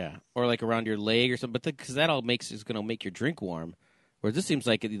waist. Yeah, or like around your leg or something. But because that all is going to make your drink warm. Whereas this seems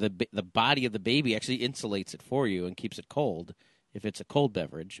like the body of the baby actually insulates it for you and keeps it cold if it's a cold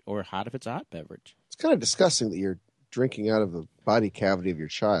beverage, or hot if it's a hot beverage. It's kind of disgusting that you're drinking out of the body cavity of your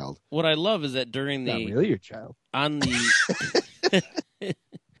child. What I love is that during the... Not really your child. On the...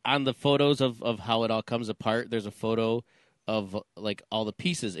 on the photos of how it all comes apart, there's a photo of like all the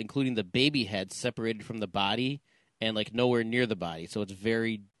pieces, including the baby head separated from the body and like nowhere near the body. So it's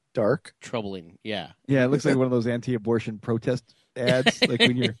very dark, troubling. Yeah. Yeah, it looks like one of those anti-abortion protest ads. Like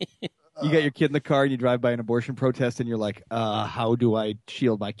when you got your kid in the car and you drive by an abortion protest and you're like, how do I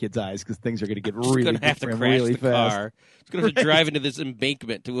shield my kid's eyes? Because things are going to get really going to have to crash really the fast. car. It's going to have to drive into this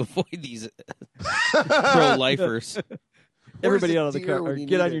embankment to avoid these pro-lifers. Everybody out of the car, or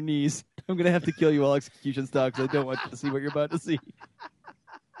get on your knees. I'm going to have to kill you all execution style because I don't want you to see what you're about to see.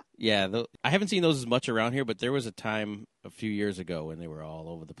 Yeah, I haven't seen those as much around here, but there was a time a few years ago when they were all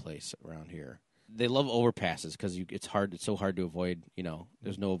over the place around here. They love overpasses because it's hard. It's so hard to avoid.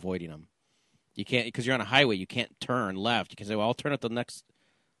 There's no avoiding them. You can't, because you're on a highway. You can't turn left. You can say, "Well, I'll turn at the next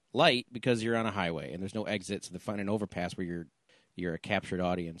light," because you're on a highway and there's no exit. So they find an overpass where you're a captured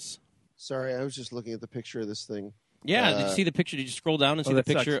audience. Sorry, I was just looking at the picture of this thing. Yeah, did you see the picture? Did you scroll down and see the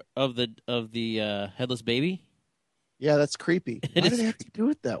picture of the headless baby? Yeah, that's creepy. Why do they have to do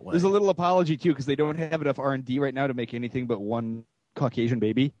it that way? There's a little apology too because they don't have enough R&D right now to make anything but one Caucasian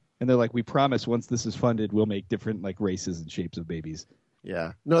baby, and they're like, "We promise once this is funded, we'll make different like races and shapes of babies."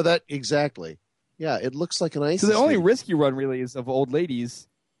 Yeah, no, that exactly. Yeah, it looks like an ice. So the only risk you run really is of old ladies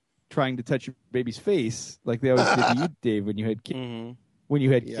trying to touch your baby's face, like they always did to you, Dave, when you had kids. Mm-hmm. When you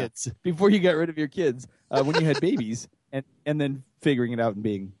had kids, before you got rid of your kids, when you had babies, and then figuring it out and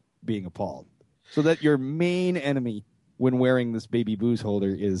being appalled. So that your main enemy when wearing this baby booze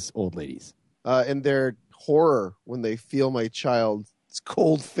holder is old ladies. And their horror when they feel my child's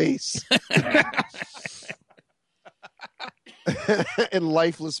cold face and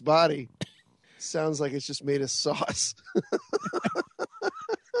lifeless body. Sounds like it's just made of sauce.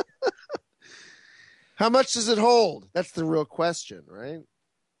 How much does it hold? That's the real question, right?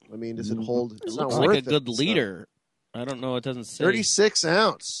 I mean, does it hold? It looks like a good liter. I don't know. It doesn't say. 36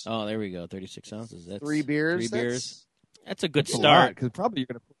 ounce. Oh, there we go. 36 ounces. That's 3 beers. 3 beers. That's a good start. Because you're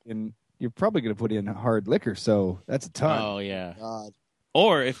probably going to put in hard liquor, so that's a ton. Oh yeah. God.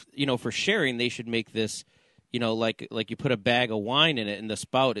 Or if for sharing, they should make this. Like you put a bag of wine in it, and the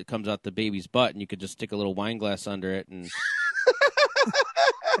spout it comes out the baby's butt, and you could just stick a little wine glass under it and.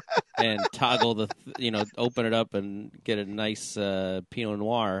 And toggle open it up and get a nice Pinot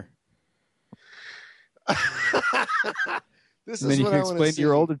Noir. This and then you can explain to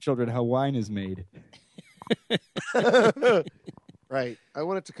your older children how wine is made. Right. I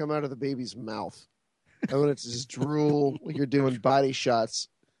want it to come out of the baby's mouth. I want it to just drool like you're doing body shots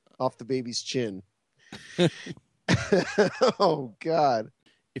off the baby's chin. Oh, God.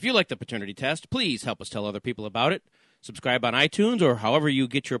 If you like the paternity test, please help us tell other people about it. Subscribe on iTunes or however you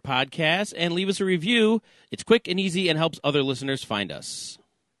get your podcasts, and leave us a review. It's quick and easy and helps other listeners find us.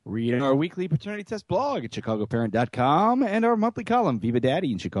 Read our weekly paternity test blog at chicagoparent.com and our monthly column, Viva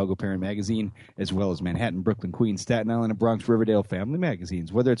Daddy, in Chicago Parent Magazine, as well as Manhattan, Brooklyn, Queens, Staten Island, and Bronx Riverdale Family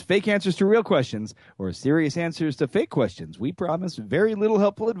Magazines. Whether it's fake answers to real questions or serious answers to fake questions, we promise very little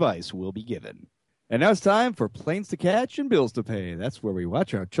helpful advice will be given. And now it's time for Planes to Catch and Bills to Pay. That's where we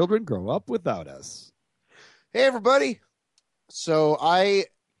watch our children grow up without us. Hey, everybody. So I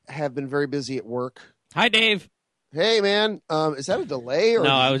have been very busy at work. Hi, Dave. Hey, man. Is that a delay? Or No,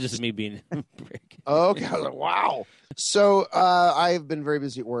 I was just me being a prick. Oh, okay. I was like, wow. So I've been very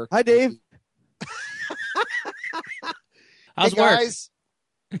busy at work. Hi, Dave. How's Hey, work? guys.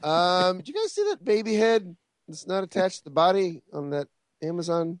 Did you guys see that baby head that's not attached to the body on that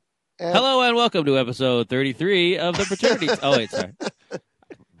Amazon ad? Hello and welcome to episode 33 of the paternity. Oh, wait, sorry. All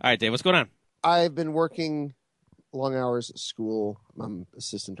right, Dave, what's going on? I've been working long hours at school. I'm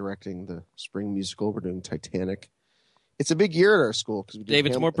assistant directing the spring musical. We're doing Titanic. It's a big year at our school because we do Dave,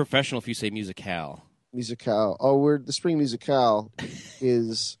 it's more professional if you say musicale. Musicale. Oh, the spring musicale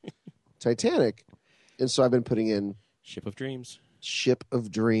is Titanic, and so I've been putting in Ship of Dreams. Ship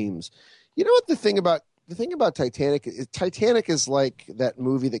of Dreams. You know what the thing about Titanic is? Titanic is like that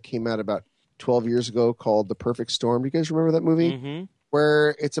movie that came out about 12 years ago called The Perfect Storm. Do you guys remember that movie? Mm-hmm.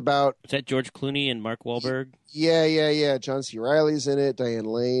 Where it's about... Is that George Clooney and Mark Wahlberg? Yeah. John C. Reilly's in it, Diane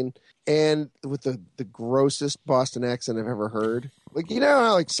Lane, and with the grossest Boston accent I've ever heard. Like, you know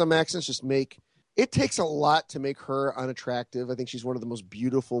how like some accents just make... It takes a lot to make her unattractive. I think she's one of the most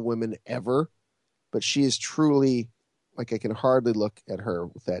beautiful women ever, but she is truly... Like, I can hardly look at her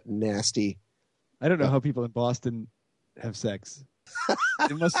with that nasty... I don't know how people in Boston have sex.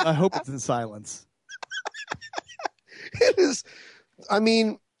 I hope it's in silence. It is... I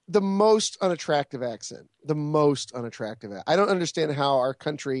mean, the most unattractive accent. I don't understand how our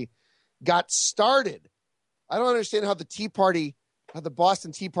country got started. I don't understand how the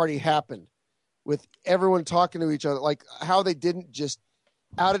Boston Tea Party happened with everyone talking to each other. Like how they didn't just,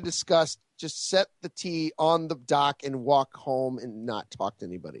 out of disgust, just set the tea on the dock and walk home and not talk to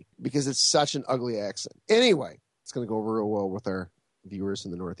anybody because it's such an ugly accent. Anyway, it's going to go real well with our viewers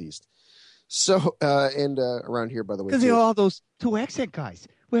in the Northeast. So, and around here, by the way, because they're all those two accent guys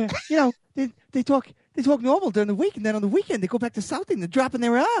where, you know, they talk normal during the week, and then on the weekend they go back to Southing. They're dropping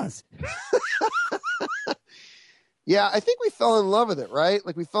their ass. Yeah, I think we fell in love with it, right?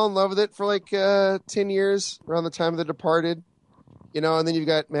 Like we fell in love with it for like 10 years around the time of The Departed, you know, and then you've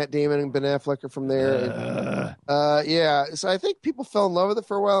got Matt Damon and Ben Affleck are from there. Yeah, so I think people fell in love with it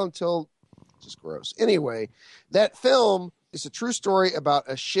for a while until it's just gross. Anyway, that film is a true story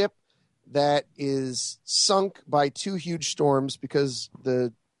about a ship that is sunk by two huge storms because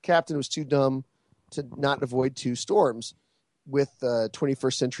the captain was too dumb to not avoid two storms with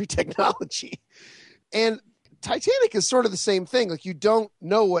 21st century technology. And Titanic is sort of the same thing. Like, you don't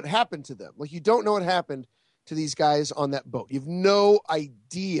know what happened to them. Like, you don't know what happened to these guys on that boat. You have no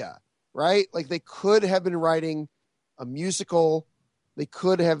idea, right? Like, they could have been writing a musical. They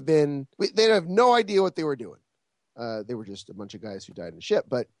have no idea what they were doing. They were just a bunch of guys who died in the ship.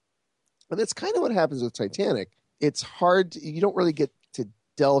 And that's kind of what happens with Titanic. It's hard. You don't really get to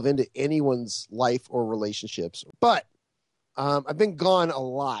delve into anyone's life or relationships. But I've been gone a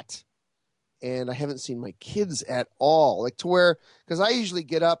lot, and I haven't seen my kids at all. Like to where, because I usually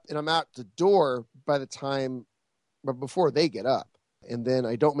get up and I'm out the door before they get up. And then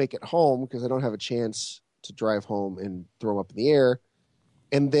I don't make it home because I don't have a chance to drive home and throw them up in the air.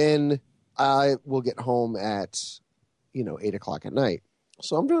 And then I will get home at, 8 o'clock at night.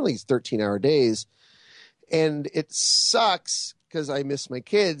 So I'm doing these 13-hour days, and it sucks because I miss my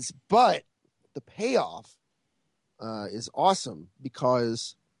kids, but the payoff is awesome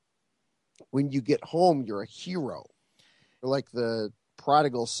because when you get home, you're a hero. You're like the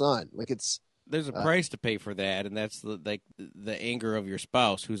prodigal son. Like there's a price to pay for that, and that's the anger of your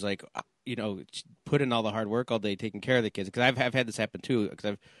spouse who's like, put in all the hard work all day taking care of the kids. Because I've had this happen too,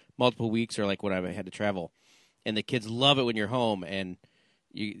 because I've multiple weeks or like when I had to travel, and the kids love it when you're home, and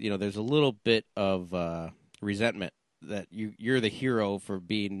there's a little bit of resentment that you're the hero for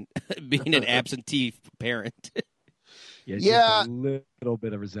being an absentee parent. Yeah, just a little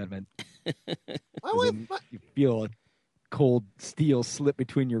bit of resentment. You feel a cold steel slip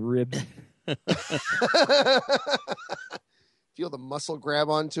between your ribs. Feel the muscle grab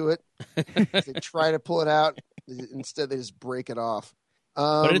onto it. They try to pull it out. Instead, they just break it off.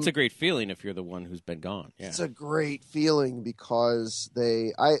 But it's a great feeling if you're the one who's been gone. Yeah. It's a great feeling because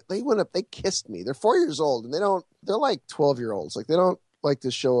they went up, they kissed me. They're 4 years old and they're like 12-year-olds. Like they don't like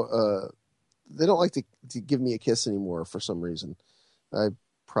to show. They don't like to give me a kiss anymore for some reason.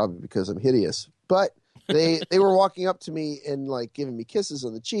 Probably because I'm hideous. But they were walking up to me and like giving me kisses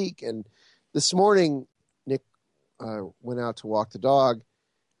on the cheek. And this morning, Nick went out to walk the dog.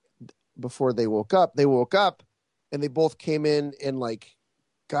 Before they woke up, and they both came in and like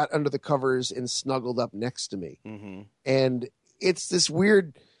got under the covers and snuggled up next to me. Mm-hmm. And it's this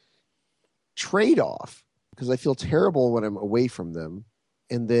weird trade-off because I feel terrible when I'm away from them.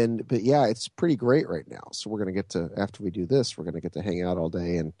 But yeah, it's pretty great right now. So we're going to after we do this, we're going to get to hang out all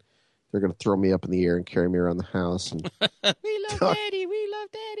day, and they're going to throw me up in the air and carry me around the house. And we love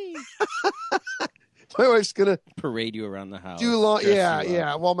Daddy. my wife's going to parade you around the house.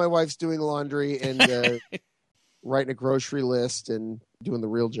 Yeah. While my wife's doing laundry and writing a grocery list and doing the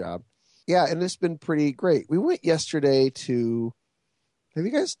real job. Yeah, and it's been pretty great. We went yesterday to. Have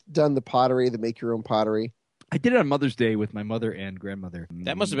you guys done the pottery, the make your own pottery? I did it on Mother's Day with my mother and grandmother.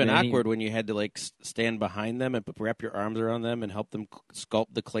 That must have been awkward when you had to like stand behind them and wrap your arms around them and help them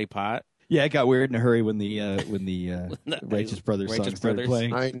sculpt the clay pot. Yeah, it got weird in a hurry when the Righteous Brothers song started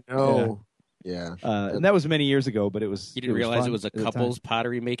playing. I know. Yeah. And that was many years ago, but it was. You didn't realize it was a couples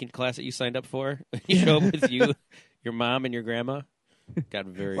pottery making class that you signed up for? You show up with your mom and your grandma. Got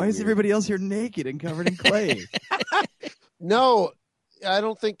very. Why is weird. everybody else here naked and covered in clay? No. I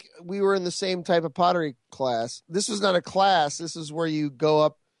don't think we were in the same type of pottery class. This was not a class. This is where you go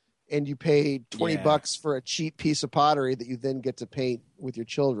up and you pay $20 for a cheap piece of pottery that you then get to paint with your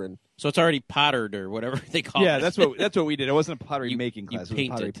children. So it's already pottered or whatever they call it. Yeah, that's what we did. It wasn't a pottery making class. It was a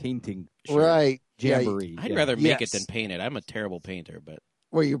pottery painting. Right. Jamboree. I'd rather make it than paint it. I'm a terrible painter, but.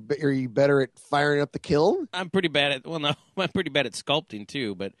 Well, are you better at firing up the kiln? I'm pretty bad at sculpting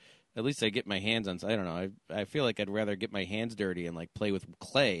too, but at least I get my hands on. I don't know. I feel like I'd rather get my hands dirty and like play with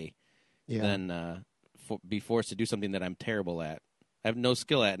clay than be forced to do something that I'm terrible at. I have no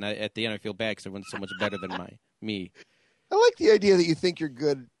skill at, and at the end I feel bad because everyone's so much better than me. I like the idea that you think you're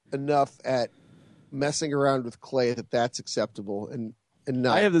good enough at messing around with clay that's acceptable and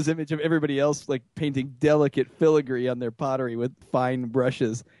not. I have this image of everybody else like painting delicate filigree on their pottery with fine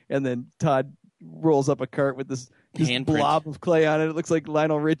brushes, and then Todd rolls up a cart with this blob of clay on it. It looks like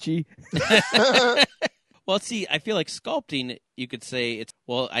Lionel Richie. Well, see, I feel like sculpting, you could say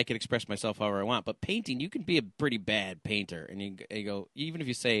I can express myself however I want, but painting, you can be a pretty bad painter. And you go, even if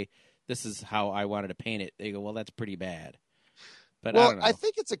you say, this is how I wanted to paint it, they go, well, that's pretty bad. But I don't know. I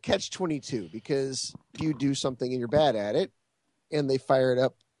think it's a catch-22 because you do something and you're bad at it, and they fire it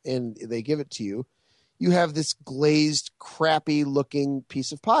up and they give it to you. You have this glazed, crappy-looking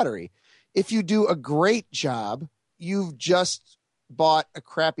piece of pottery. If you do a great job, you've just bought a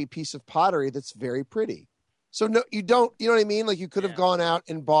crappy piece of pottery that's very pretty. So no, you don't. You know what I mean? Like you could have gone out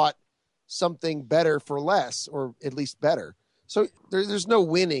and bought something better for less, or at least better. So there's no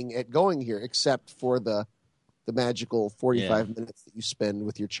winning at going here except for the magical 45 minutes that you spend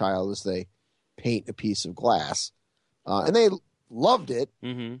with your child as they paint a piece of glass, and they loved it.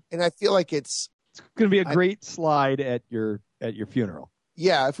 Mm-hmm. And I feel like it's going to be a great slide at your funeral.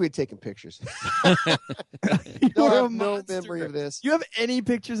 Yeah, if we had taken pictures. You have no memory of this. Do you have any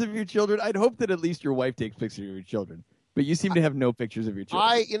pictures of your children? I'd hope that at least your wife takes pictures of your children, but you seem to have no pictures of your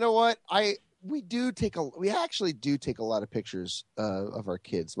children. You know what? We actually do take a lot of pictures of our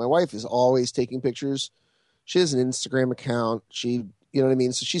kids. My wife is always taking pictures. She has an Instagram account. You know what I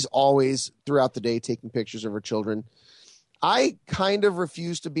mean? So she's always throughout the day taking pictures of her children. I kind of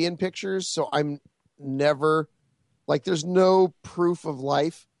refuse to be in pictures, so I'm never like there's no proof of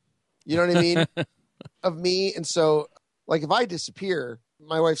life. You know what I mean? Of me. And so like if I disappear,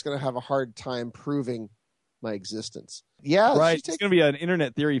 my wife's going to have a hard time proving my existence. Yeah. Right. It's going to be an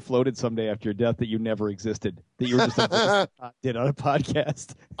internet theory floated someday after your death that you never existed, that you were just did on a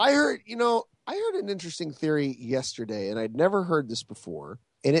podcast. I heard an interesting theory yesterday, and I'd never heard this before,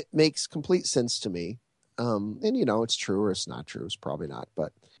 and it makes complete sense to me. And it's true or it's not true. It's probably not.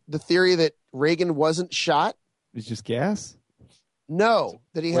 But the theory that Reagan wasn't shot. It's just gas? No,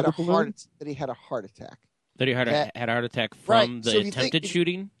 that he had a heart attack. That he had a heart attack from the attempted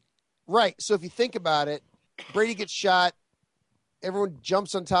shooting? Right. So if you think about it, Brady gets shot. Everyone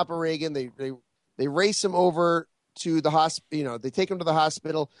jumps on top of Reagan. They race him over to the hospital. They take him to the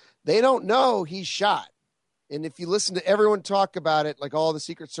hospital. They don't know he's shot. And if you listen to everyone talk about it, like all the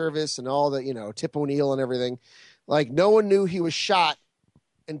Secret Service and all the, Tip O'Neill and everything, like no one knew he was shot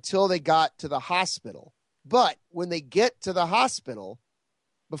until they got to the hospital. But when they get to the hospital,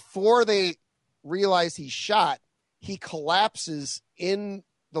 before they realize he's shot, he collapses in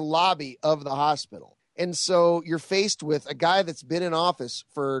the lobby of the hospital. And so you're faced with a guy that's been in office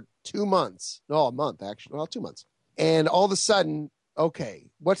for 2 months. No, a month, actually. Well, 2 months. And all of a sudden, okay,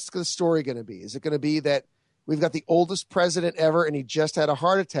 what's the story going to be? Is it going to be that we've got the oldest president ever and he just had a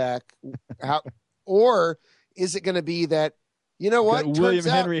heart attack? Or is it going to be that, you know what? Got William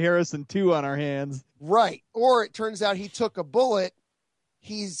Henry Harrison 2 on our hands. Right. Or it turns out he took a bullet.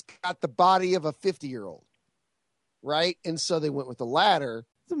 He's got the body of a 50-year-old. Right. And so they went with the latter.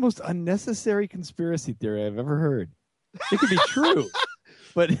 It's the most unnecessary conspiracy theory I've ever heard. It could be true,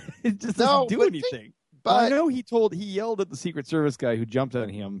 but it just doesn't do anything. But I know he yelled at the Secret Service guy who jumped on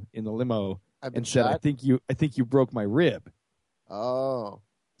him in the limo and said, I think you broke my rib. Oh.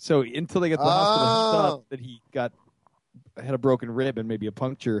 So until they got to the hospital, he thought that he had a broken rib and maybe a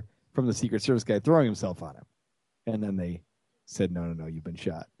puncture from the Secret Service guy throwing himself on him. And then they said, no, you've been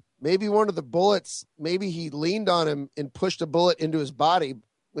shot. Maybe one of the bullets, maybe he leaned on him and pushed a bullet into his body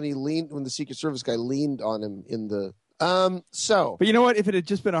when the Secret Service guy leaned on him in the But you know what? If it had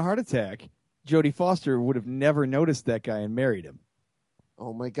just been a heart attack, Jodie Foster would have never noticed that guy and married him.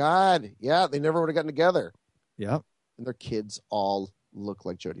 Oh my God. Yeah, they never would have gotten together. Yeah. And their kids all look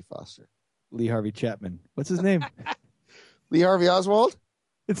like Jodie Foster. Lee Harvey Chapman. What's his name? Lee Harvey Oswald?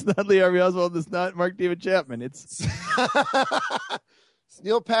 It's not Lee Harvey Oswald. It's not Mark David Chapman. It's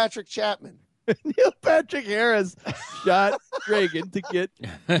Neil Patrick Chapman. Neil Patrick Harris shot Reagan to get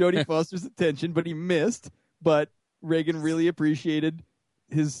Jodie Foster's attention, but he missed. But Reagan really appreciated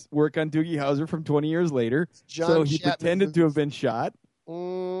his work on Doogie Howser from 20 years later. So he pretended to have been shot. I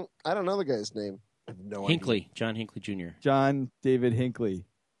don't know the guy's name. I have no Hinckley. idea. John Hinckley Jr. John David Hinckley.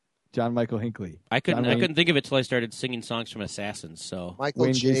 John Michael Hinckley. I couldn't think of it till I started singing songs from Assassins. So Michael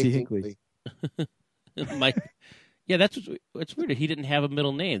Wayne J. J.C. Hinckley. Yeah, it's weird. He didn't have a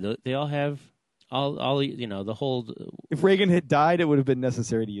middle name. They all have all the whole. If Reagan had died, it would have been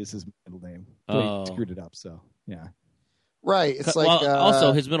necessary to use his middle name. But he screwed it up. So yeah, right. It's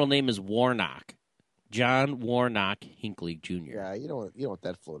also his middle name is Warnock, John Warnock Hinckley Jr. Yeah, you don't want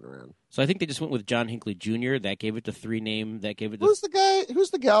that floating around. So I think they just went with John Hinckley Jr. That gave it the 3 name. That gave it. Who's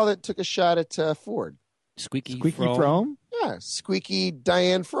the gal that took a shot at Ford? Squeaky Frome? Yeah, Squeaky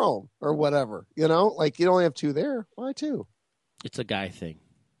Diane Frome or whatever. You only have 2 there. Why 2? It's a guy thing.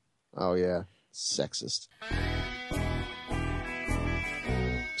 Oh yeah, sexist.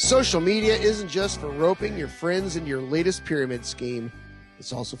 Social media isn't just for roping your friends into your latest pyramid scheme.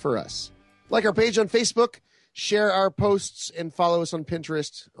 It's also for us. Like our page on Facebook, share our posts, and follow us on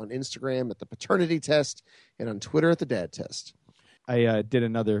Pinterest, on Instagram at The Paternity Test, and on Twitter at The Dad Test. I did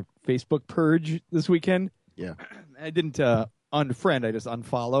another Facebook purge this weekend. Yeah. I didn't unfriend. I just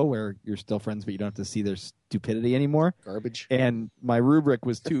unfollow, where you're still friends, but you don't have to see their stupidity anymore. Garbage. And my rubric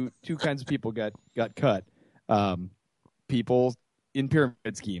was two kinds of people got cut. People in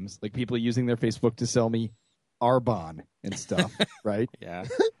pyramid schemes, like people using their Facebook to sell me Arbonne and stuff, right? Yeah.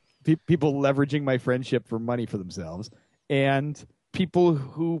 People leveraging my friendship for money for themselves, and people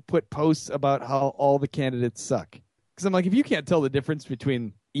who put posts about how all the candidates suck. Because I'm like, if you can't tell the difference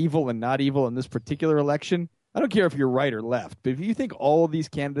between evil and not evil in this particular election, I don't care if you're right or left. But if you think all of these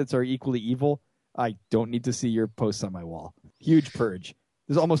candidates are equally evil, I don't need to see your posts on my wall. Huge purge.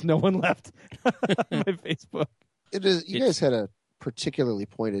 There's almost no one left on my Facebook. You guys had a particularly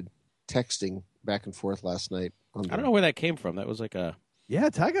pointed texting back and forth last night. I don't know where that came from. That was like a... Yeah,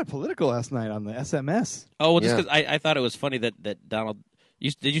 Ty got political last night on the SMS. Oh, well, just because I thought it was funny that Donald...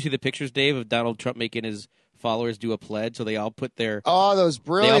 Did you see the pictures, Dave, of Donald Trump making his followers do a pledge? So they all put their... Oh, that was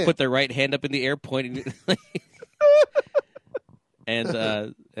brilliant. They all put their right hand up in the air, pointing...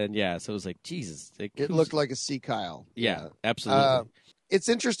 and yeah, so it was like, Jesus. It looked like a sea Kyle. Yeah, absolutely. It's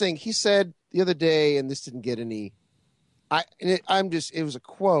interesting. He said the other day, and this didn't get any... it was a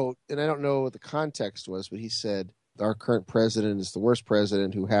quote, and I don't know what the context was, but he said, our current president is the worst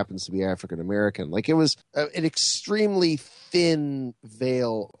president who happens to be African American. Like, it was an extremely thin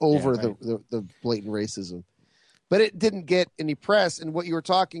veil over the blatant racism. But it didn't get any press. And what you were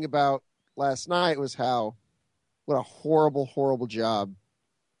talking about last night was what a horrible, horrible job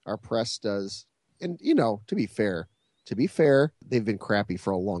our press does. And, to be fair, they've been crappy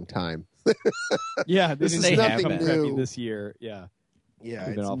for a long time. Yeah, this is nothing new this year. Yeah,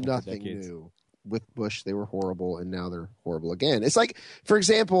 it's nothing new. With Bush, they were horrible, and now they're horrible again. It's like, for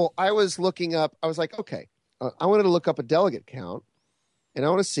example, I was like, okay, I wanted to look up a delegate count, and I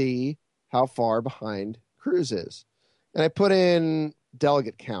want to see how far behind Cruz is. And I put in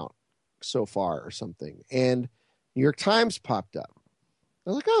delegate count so far or something, and New York Times popped up. I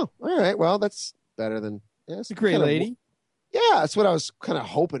was like, oh, all right, well, that's better than... Yeah, it's a great lady. Yeah, that's what I was kind of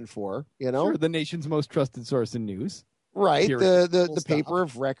hoping for, Sure, the nation's most trusted source in news. Right, the paper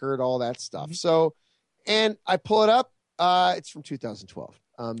of record, all that stuff. Mm-hmm. So, and I pull it up. It's from 2012.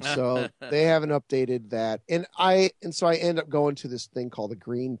 So they haven't updated that, and so I end up going to this thing called the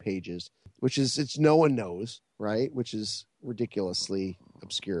Green Pages, which is it's no one knows, right? Which is ridiculously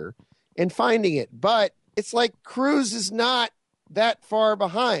obscure, and finding it, but it's like Cruz is not that far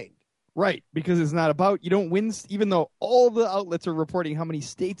behind. Right, because it's not about, you don't win, even though all the outlets are reporting how many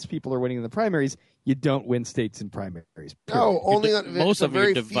states people are winning in the primaries, you don't win states in primaries. Period. No, only most of them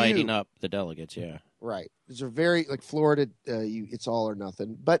are dividing few. up the delegates, yeah. Right. These are very, like Florida, it's all or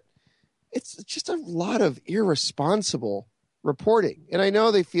nothing. But it's just a lot of irresponsible reporting. And I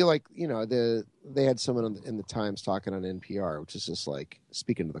know they feel like, they had someone in the Times talking on NPR, which is just like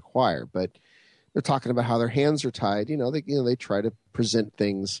speaking to the choir, but they're talking about how their hands are tied. They try to present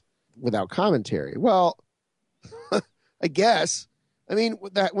things without commentary. Well, I guess. I mean,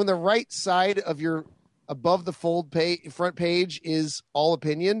 when the right side of your above the fold front page is all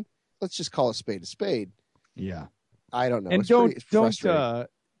opinion, let's just call a spade a spade. Yeah. I don't know. And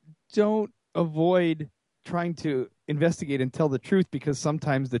don't avoid trying to investigate and tell the truth, because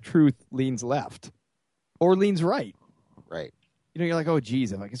sometimes the truth leans left or leans right. Right. You're like, oh,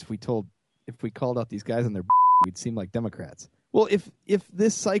 geez, I guess if we called out these guys on their we'd seem like Democrats. Well, if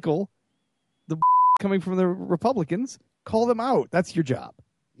this cycle, the coming from the Republicans, call them out. That's your job.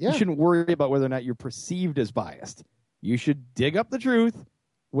 Yeah. You shouldn't worry about whether or not you're perceived as biased. You should dig up the truth,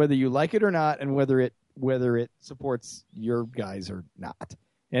 whether you like it or not, and whether it supports your guys or not.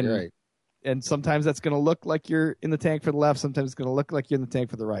 And right. And sometimes that's going to look like you're in the tank for the left. Sometimes it's going to look like you're in the tank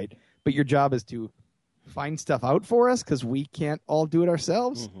for the right. But your job is to find stuff out for us, because we can't all do it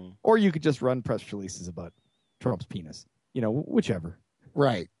ourselves. Mm-hmm. Or you could just run press releases about Trump's penis. Whichever.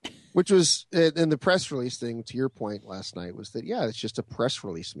 Right. Which was in the press release thing, to your point last night, was that, it's just a press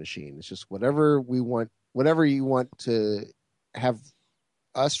release machine. It's just whatever you want to have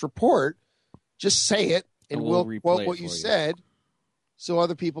us report, just say it, and we'll quote what you said so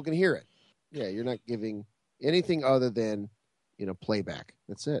other people can hear it. Yeah, you're not giving anything other than, playback.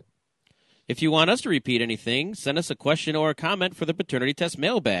 That's it. If you want us to repeat anything, send us a question or a comment for the Paternity Test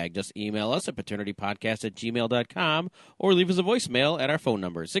mailbag. Just email us at paternitypodcast@gmail.com or leave us a voicemail at our phone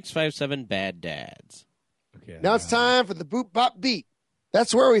number, 657-BAD-DADS. Okay, now it's time for the Boop Bop Beat.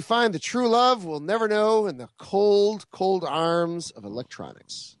 That's where we find the true love we'll never know in the cold, cold arms of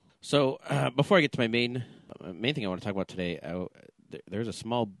electronics. So before I get to my main thing I want to talk about today, there's a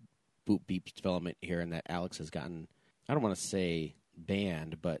small Boop Beep development here, and that Alex has gotten, I don't want to say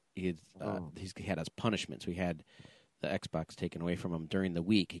banned, but he's had his punishments. We had the Xbox taken away from him during the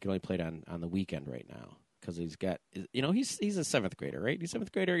week. He can only play it on the weekend right now because he's got, he's a seventh grader, right? He's a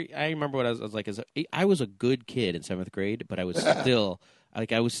seventh grader. I remember what I was like. I was a good kid in seventh grade, but I was still a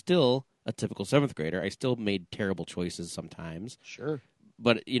typical seventh grader. I still made terrible choices sometimes. Sure.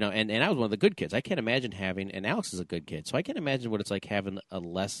 But, and I was one of the good kids. I can't imagine and Alex is a good kid, so I can't imagine what it's like having a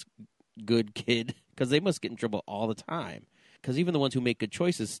less good kid, because they must get in trouble all the time. Because even the ones who make good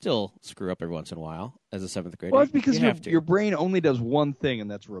choices still screw up every once in a while as a seventh grader. Well, it's because your brain only does one thing, and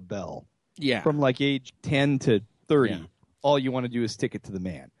that's rebel. Yeah. From like age 10 to 30, Yeah. all you want to do is stick it to the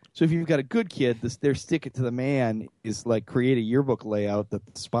man. So if you've got a good kid, their stick it to the man is like create a yearbook layout that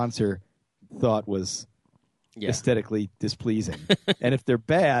the sponsor thought was aesthetically displeasing. And if they're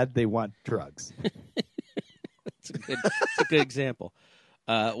bad, they want drugs. It's a good example.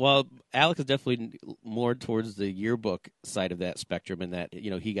 Well, Alex is definitely more towards the yearbook side of that spectrum, in that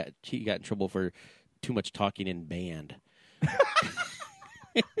he got in trouble for too much talking in band.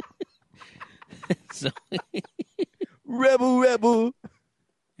 So rebel.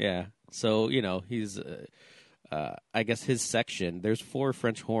 Yeah. So he's. I guess his section. There's 4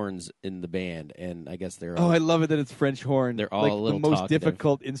 French horns in the band, and I guess they're. I love it that it's French horn. They're all like a little the most talkative.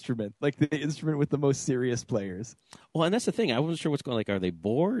 difficult instrument, like the instrument with the most serious players. Well, and that's the thing. I wasn't sure what's going. Like, are they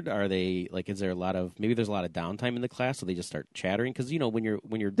bored? Are they like? Is there maybe there's a lot of downtime in the class, so they just start chattering? Because when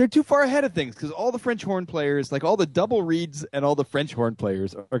you're they're too far ahead of things. Because all the French horn players, like all the double reeds and all the French horn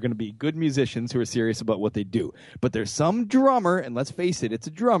players, are going to be good musicians who are serious about what they do. But there's some drummer, and let's face it, it's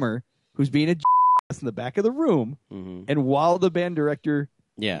a drummer who's being a in the back of the room, and while the band director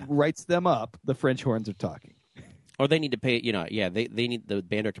writes them up, the French horns are talking. Or they need to pay, they need, the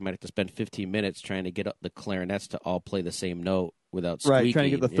band director might have to spend 15 minutes trying to get the clarinets to all play the same note without squeaking. Right,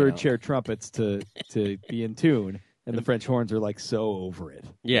 trying to get the third chair trumpets to be in tune, and the French horns are like so over it.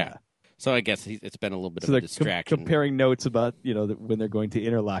 Yeah. So I guess it's been a little bit of a distraction. Comparing notes about when they're going to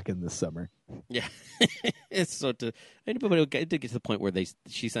Interlaken this summer. Yeah, but it did get to the point where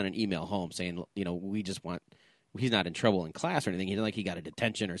she sent an email home saying, we just want he's not in trouble in class or anything. He didn't like he got a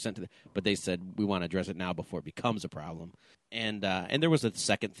detention or sent to but they said we want to address it now before it becomes a problem. And there was a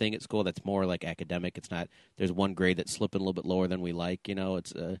second thing at school that's more like academic. It's not. There's one grade that's slipping a little bit lower than we like.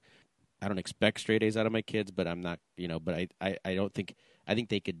 It's I don't expect straight A's out of my kids, but I'm not. But I don't think I think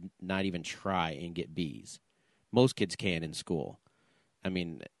they could not even try and get B's. Most kids can in school. I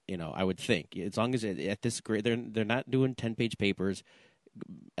mean, I would think as long as at this grade they're not doing 10-page papers.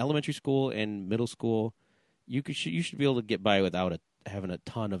 Elementary school and middle school, you should be able to get by without having a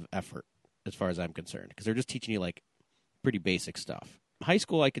ton of effort, as far as I'm concerned, because they're just teaching you like pretty basic stuff. High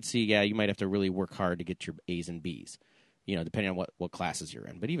school, I could see, you might have to really work hard to get your A's and B's, depending on what classes you're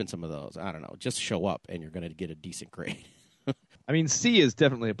in. But even some of those, I don't know, just show up and you're going to get a decent grade. I mean, C is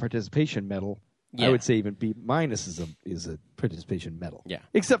definitely a participation medal. Yeah. I would say even B- is a participation medal. Yeah.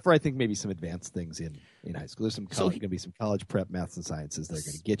 Except for I think maybe some advanced things in high school. There's going to be some college prep, maths and sciences that are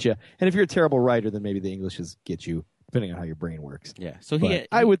going to get you. And if you're a terrible writer, then maybe the Englishes get you, depending on how your brain works. Yeah. So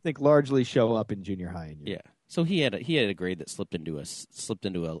I would think largely show up in junior high. Yeah. So he had a grade that slipped into a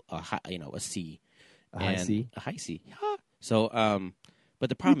high, a C, a high C. A high C. So but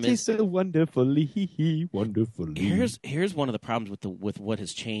the problem is so wonderfully. Here's one of the problems with what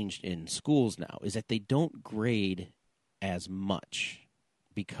has changed in schools now is that they don't grade as much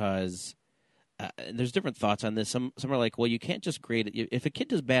because there's different thoughts on this. Some are like, well, you can't just grade it. If a kid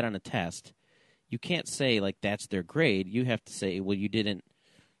does bad on a test, you can't say like that's their grade. You have to say, well, they didn't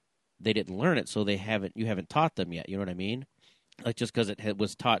learn it, so you haven't taught them yet. You know what I mean? Like just because it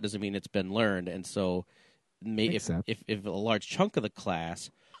was taught doesn't mean it's been learned, and so. If a large chunk of the class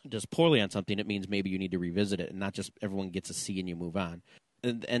does poorly on something, it means maybe you need to revisit it and not just everyone gets a C and you move on.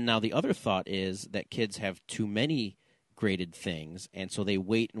 And now the other thought is that kids have too many graded things, and so they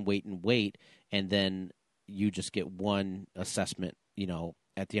wait and wait and wait, and then you just get one assessment,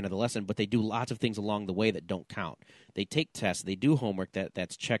 at the end of the lesson. But they do lots of things along the way that don't count. They take tests, they do homework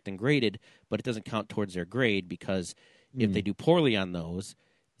that's checked and graded, but it doesn't count towards their grade because if they do poorly on those,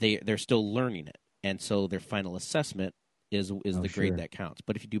 they're still learning it. And so their final assessment is the grade that counts.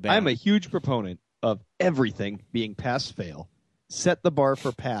 But if you do bad, I'm a huge proponent of everything being pass-fail. Set the bar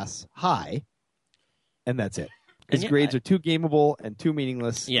for pass high, and that's it. Because grades are too gameable and too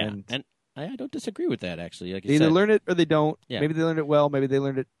meaningless. Yeah, and I don't disagree with that, actually. Like they either learn it or they don't. Yeah. Maybe they learned it well. Maybe they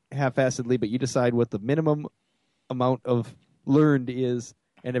learned it half-assedly. But you decide what the minimum amount of learned is,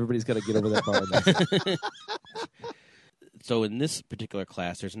 and everybody's got to get over that bar. So in this particular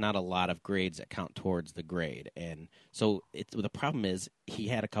class, there's not a lot of grades that count towards the grade, and so the problem is he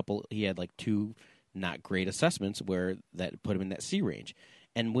had like 2 not great assessments that put him in that C range.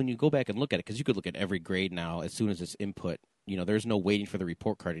 And when you go back and look at it, because you could look at every grade now as soon as it's input, there's no waiting for the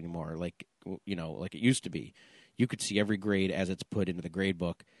report card anymore, like it used to be. You could see every grade as it's put into the grade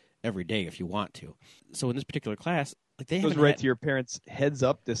book every day if you want to. So in this particular class, like they goes right to your parents'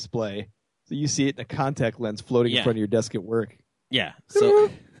 heads-up display. So you see it in a contact lens floating in front of your desk at work. Yeah. So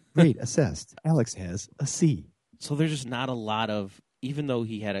grade assessed. Alex has a C. So there's just not a lot of, even though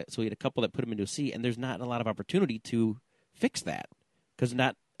he had a couple that put him into a C, and there's not a lot of opportunity to fix that because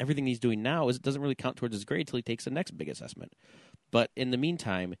not everything he's doing now doesn't really count towards his grade till he takes the next big assessment. But in the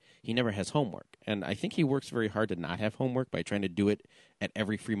meantime, he never has homework, and I think he works very hard to not have homework by trying to do it at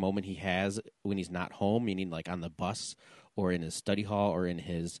every free moment he has when he's not home, meaning like on the bus or in his study hall or in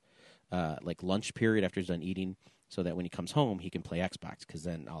his like lunch period after he's done eating, so that when he comes home, he can play Xbox, because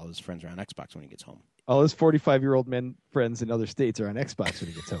then all his friends are on Xbox when he gets home. All his 45-year-old men friends in other states are on Xbox when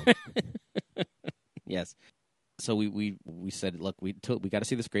he gets home. Yes. So we said, look, we got to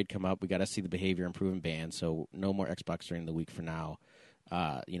see this grade come up. We got to see the behavior improve and ban. So no more Xbox during the week for now.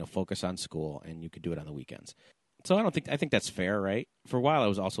 Focus on school, and you could do it on the weekends. So I think that's fair, right? For a while, I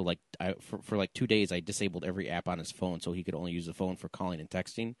was also like, for like 2 days, I disabled every app on his phone so he could only use the phone for calling and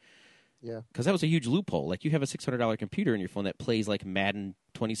texting. Yeah, because that was a huge loophole. Like you have a $600 computer in your phone that plays like Madden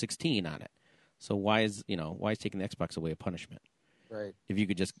 2016 on it. So why is taking the Xbox away a punishment? Right. If you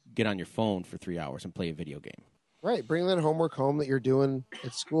could just get on your phone for 3 hours and play a video game. Right. Bring that homework home that you're doing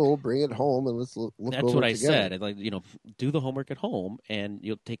at school. Bring it home and let's look over it together. That's what I said. Like do the homework at home, and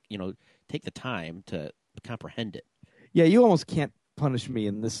you'll take the time to comprehend it. Yeah, you almost can't punish me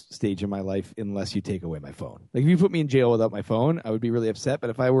in this stage of my life unless you take away my phone. Like if you put me in jail without my phone, I would be really upset.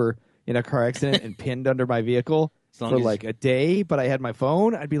 But if I were in a car accident and pinned under my vehicle for like a day, but I had my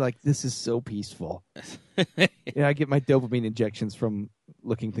phone, I'd be like, this is so peaceful. I get my dopamine injections from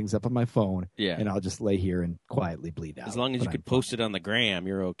looking things up on my phone, and I'll just lay here and quietly bleed out. As long as you could post it on the gram,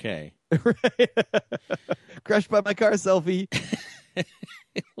 you're okay. Crushed by my car selfie.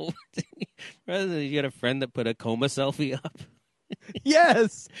 You had a friend that put a coma selfie up?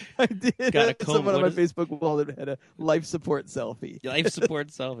 Yes, I did. Got a comb. Someone on What my is- Facebook wall that had a life support selfie. Life support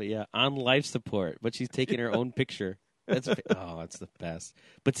selfie, yeah, on life support, but she's taking her own picture. That's the best.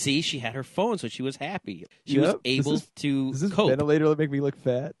 But see, she had her phone, so she was happy. She was Yep. able to Does this cope. ventilator that make me look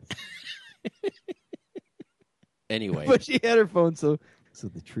fat? Anyway, But she had her phone, so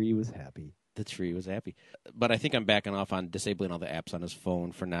the tree was happy. the tree was happy. But I think I'm backing off on disabling all the apps on his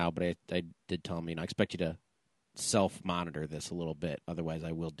phone for now. But I did tell him, I expect you to self-monitor this a little bit. Otherwise,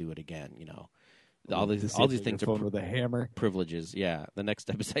 I will do it again. All these things phone are with a hammer. privileges. Yeah. The next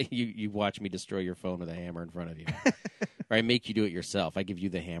step is you watch me destroy your phone with a hammer in front of you. Or I make you do it yourself. I give you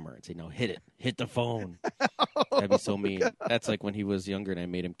the hammer and say, no, hit it. Hit the phone. That'd be so mean. That's like when he was younger and I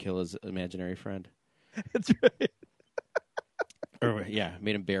made him kill his imaginary friend. That's right. Or,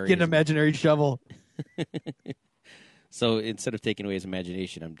 made him bury Get an his... imaginary shovel. So instead of taking away his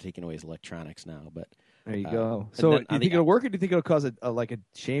imagination, I'm taking away his electronics now. But There you go. and So then do on you the- think it'll work, or do you think it'll cause a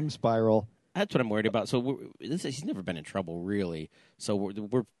shame spiral? that's what I'm worried about. So he's never been in trouble, really. So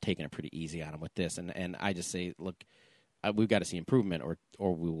we're taking it pretty easy on him with this. And I just say, look, we've got to see improvement,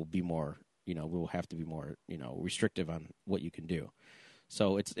 or we will be more, we will have to be more, restrictive on what you can do.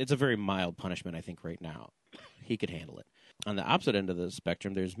 So it's a very mild punishment, I think, right now. He could handle it. On the opposite end of the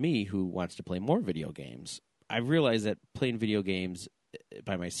spectrum, there's me who wants to play more video games. I realize that playing video games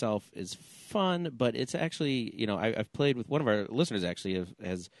by myself is fun, but it's actually, I've played with one of our listeners, actually,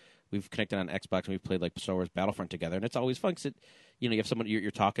 we've connected on Xbox and we've played like Star Wars Battlefront together, and it's always fun because you have someone,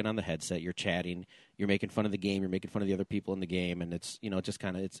 you're talking on the headset, you're chatting, you're making fun of the game, you're making fun of the other people in the game, and it's, just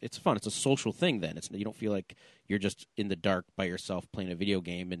kind of, it's fun. It's a social thing then. You don't feel like you're just in the dark by yourself playing a video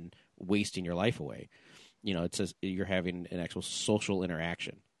game and wasting your life away. It says you're having an actual social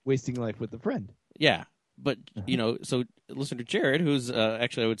interaction. Wasting life with a friend. Yeah. But, so listener Jared, who's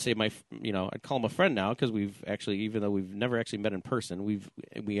actually, I would say I'd call him a friend now because we've actually, even though we've never actually met in person, we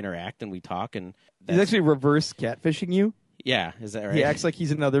interact and we talk. And He's actually reverse catfishing you. yeah, is that right? He acts like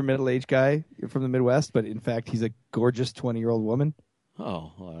he's another middle-aged guy from the Midwest, but in fact, he's a gorgeous 20-year-old woman.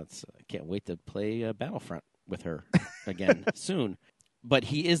 Oh, well, I can't wait to play Battlefront with her again soon. But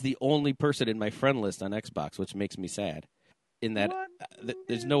he is the only person in my friend list on Xbox, which makes me sad. In that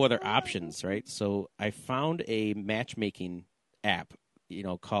there's no other options, right? So I found a matchmaking app,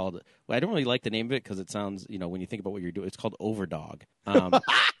 called. Well, I don't really like the name of it because it sounds, when you think about what you're doing, it's called Overdog.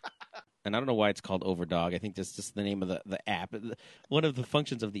 And I don't know why it's called Overdog. I think that's just the name of the app. One of the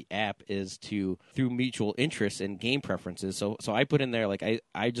functions of the app is through mutual interests and game preferences. So I put in there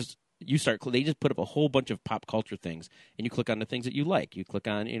they just put up a whole bunch of pop culture things, and you click on the things that you like. You click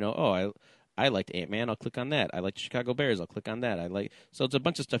on, I liked Ant-Man, I'll click on that. I like the Chicago Bears, I'll click on that. So it's a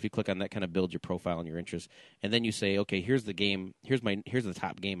bunch of stuff you click on that kind of builds your profile and your interests. And then you say, okay, here's the game, here's the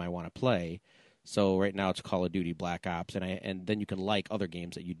top game I want to play. So right now it's Call of Duty Black Ops, and then you can like other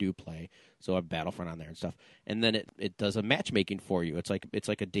games that you do play. So I have Battlefront on there and stuff. And then it does a matchmaking for you. It's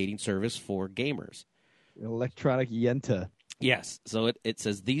like a dating service for gamers. Electronic Yenta. Yes. So it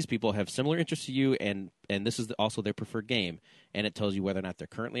says these people have similar interests to you, and this is also their preferred game. And it tells you whether or not they're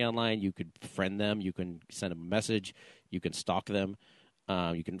currently online. You could friend them. You can send them a message. You can stalk them.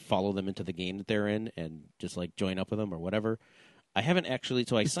 You can follow them into the game that they're in and just join up with them or whatever. I haven't actually,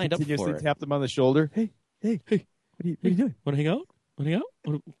 so I signed up for Continuously it. tap them on the shoulder. Hey, what are you doing? Want to hang out?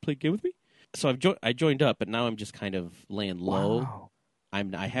 Want to play a game with me? So I joined up, but now I'm just kind of laying low. Wow.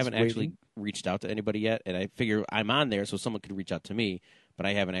 I haven't actually reached out to anybody yet, and I figure I'm on there so someone could reach out to me, but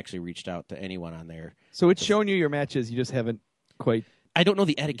I haven't actually reached out to anyone on there. So it's showing you your matches. You just haven't quite. I don't know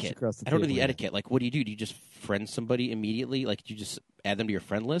the etiquette. across the I don't know table the yet. etiquette. What do? Do you just friend somebody immediately? Do you just add them to your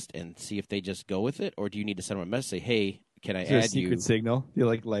friend list and see if they just go with it, or do you need to send them a message, say, "Hey, can I Is there a add secret you?" signal? Do you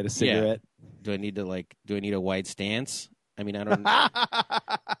light a cigarette? Do I need a wide stance? I mean, I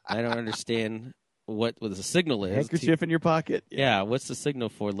don't understand what the signal is. Handkerchief in your pocket. Yeah, what's the signal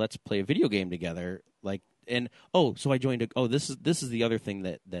for let's play a video game together? So I joined this is the other thing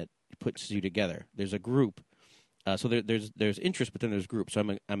that puts you together. There's a group. So there's interest, but then there's groups.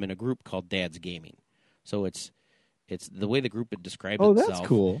 So I'm in a group called Dad's Gaming. So it's the way the group describes Oh, itself that's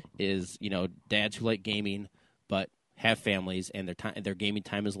cool. is, dads who like gaming but have families and their gaming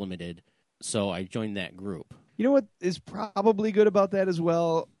time is limited. So I joined that group. You know what is probably good about that as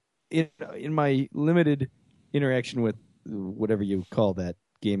well? In my limited interaction with whatever you call that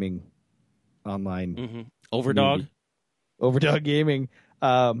gaming online Mm-hmm. Overdog. Overdog gaming,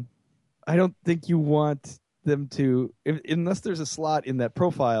 I don't think you want them to, unless there's a slot in that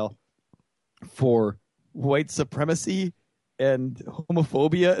profile for white supremacy and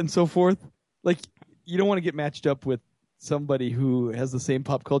homophobia and so forth. You don't want to get matched up with somebody who has the same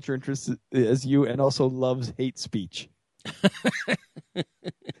pop culture interests as you and also loves hate speech.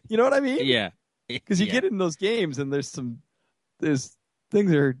 You know what I mean? Yeah. Because you get in those games and there's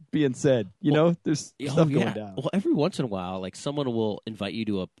things are being said. There's stuff going down. Well, every once in a while, like someone will invite you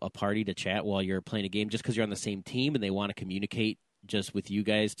to a party to chat while you're playing a game just because you're on the same team and they want to communicate just with you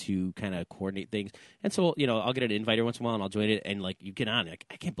guys to kind of coordinate things. And so, I'll get an invite every once in a while and I'll join it. And like you get on, like,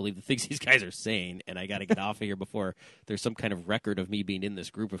 I can't believe the things these guys are saying. And I got to get off of here before there's some kind of record of me being in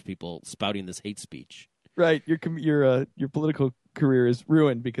this group of people spouting this hate speech. Right. Your political career is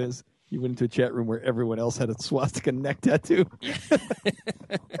ruined because you went into a chat room where everyone else had a swastika neck tattoo.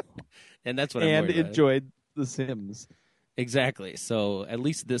 And that's what I'm worried about. Enjoyed The Sims. Exactly. So at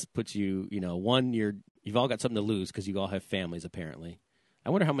least this puts you, one, you've all got something to lose because you all have families, apparently.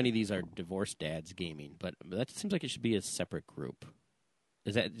 I wonder how many of these are divorced dads gaming, but that seems like it should be a separate group.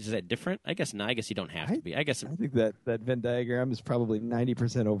 Is that different? I guess not. I guess you don't have to be. I think that Venn diagram is probably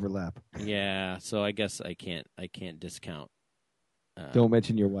 90% overlap. Yeah. So I guess I can't discount. Don't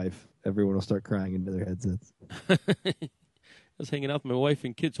mention your wife. Everyone will start crying into their headsets. I was hanging out with my wife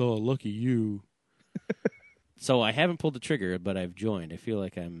and kids. Oh, lucky you. So I haven't pulled the trigger, but I've joined. I feel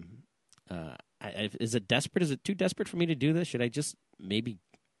like I'm. Is it desperate? Is it too desperate for me to do this? Should I just maybe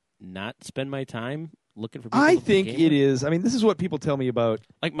not spend my time looking for people? I think it is. I mean, this is what people tell me about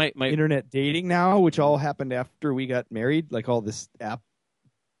like my internet dating now, which all happened after we got married, like all this app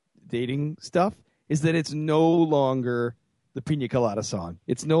dating stuff, is that it's no longer the Pina Colada song.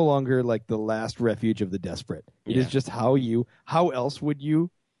 It's no longer like the last refuge of the desperate. It is just how else would you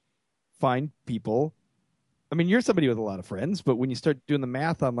find people? I mean, you're somebody with a lot of friends, but when you start doing the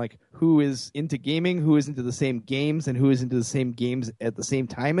math on like who is into gaming, who is into the same games, and who is into the same games at the same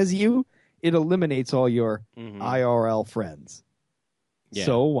time as you, it eliminates all your IRL friends. Yeah.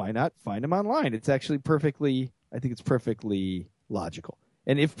 So why not find them online? It's actually perfectly logical.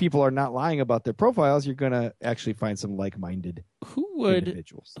 And if people are not lying about their profiles, you're going to actually find some like-minded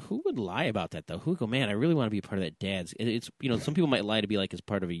individuals. Who would lie about that, though? Who would go, man, I really want to be a part of that dad's. It's some people might lie to be like as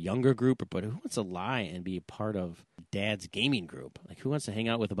part of a younger group, but who wants to lie and be a part of dad's gaming group? Like, who wants to hang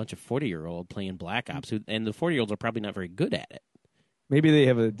out with a bunch of 40-year-old playing Black Ops? And the 40-year-olds are probably not very good at it. Maybe they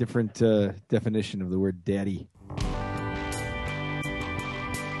have a different definition of the word daddy.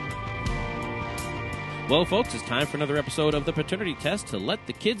 Well, folks, it's time for another episode of The Paternity Test to let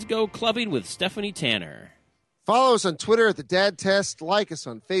the kids go clubbing with Stephanie Tanner. Follow us on Twitter at The Dad Test, like us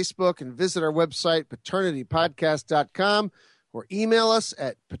on Facebook, and visit our website, paternitypodcast.com, or email us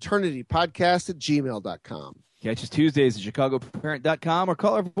at paternitypodcast@gmail.com. Catch us Tuesdays at chicagoparent.com or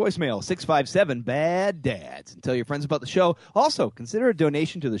call our voicemail, 657-BAD-DADS, and tell your friends about the show. Also, consider a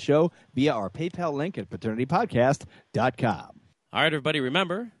donation to the show via our PayPal link at paternitypodcast.com. All right, everybody,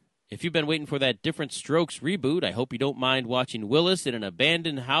 remember, if you've been waiting for that Different Strokes reboot, I hope you don't mind watching Willis in an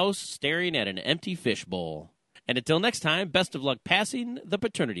abandoned house staring at an empty fishbowl. And until next time, best of luck passing the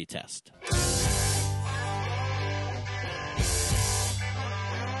paternity test.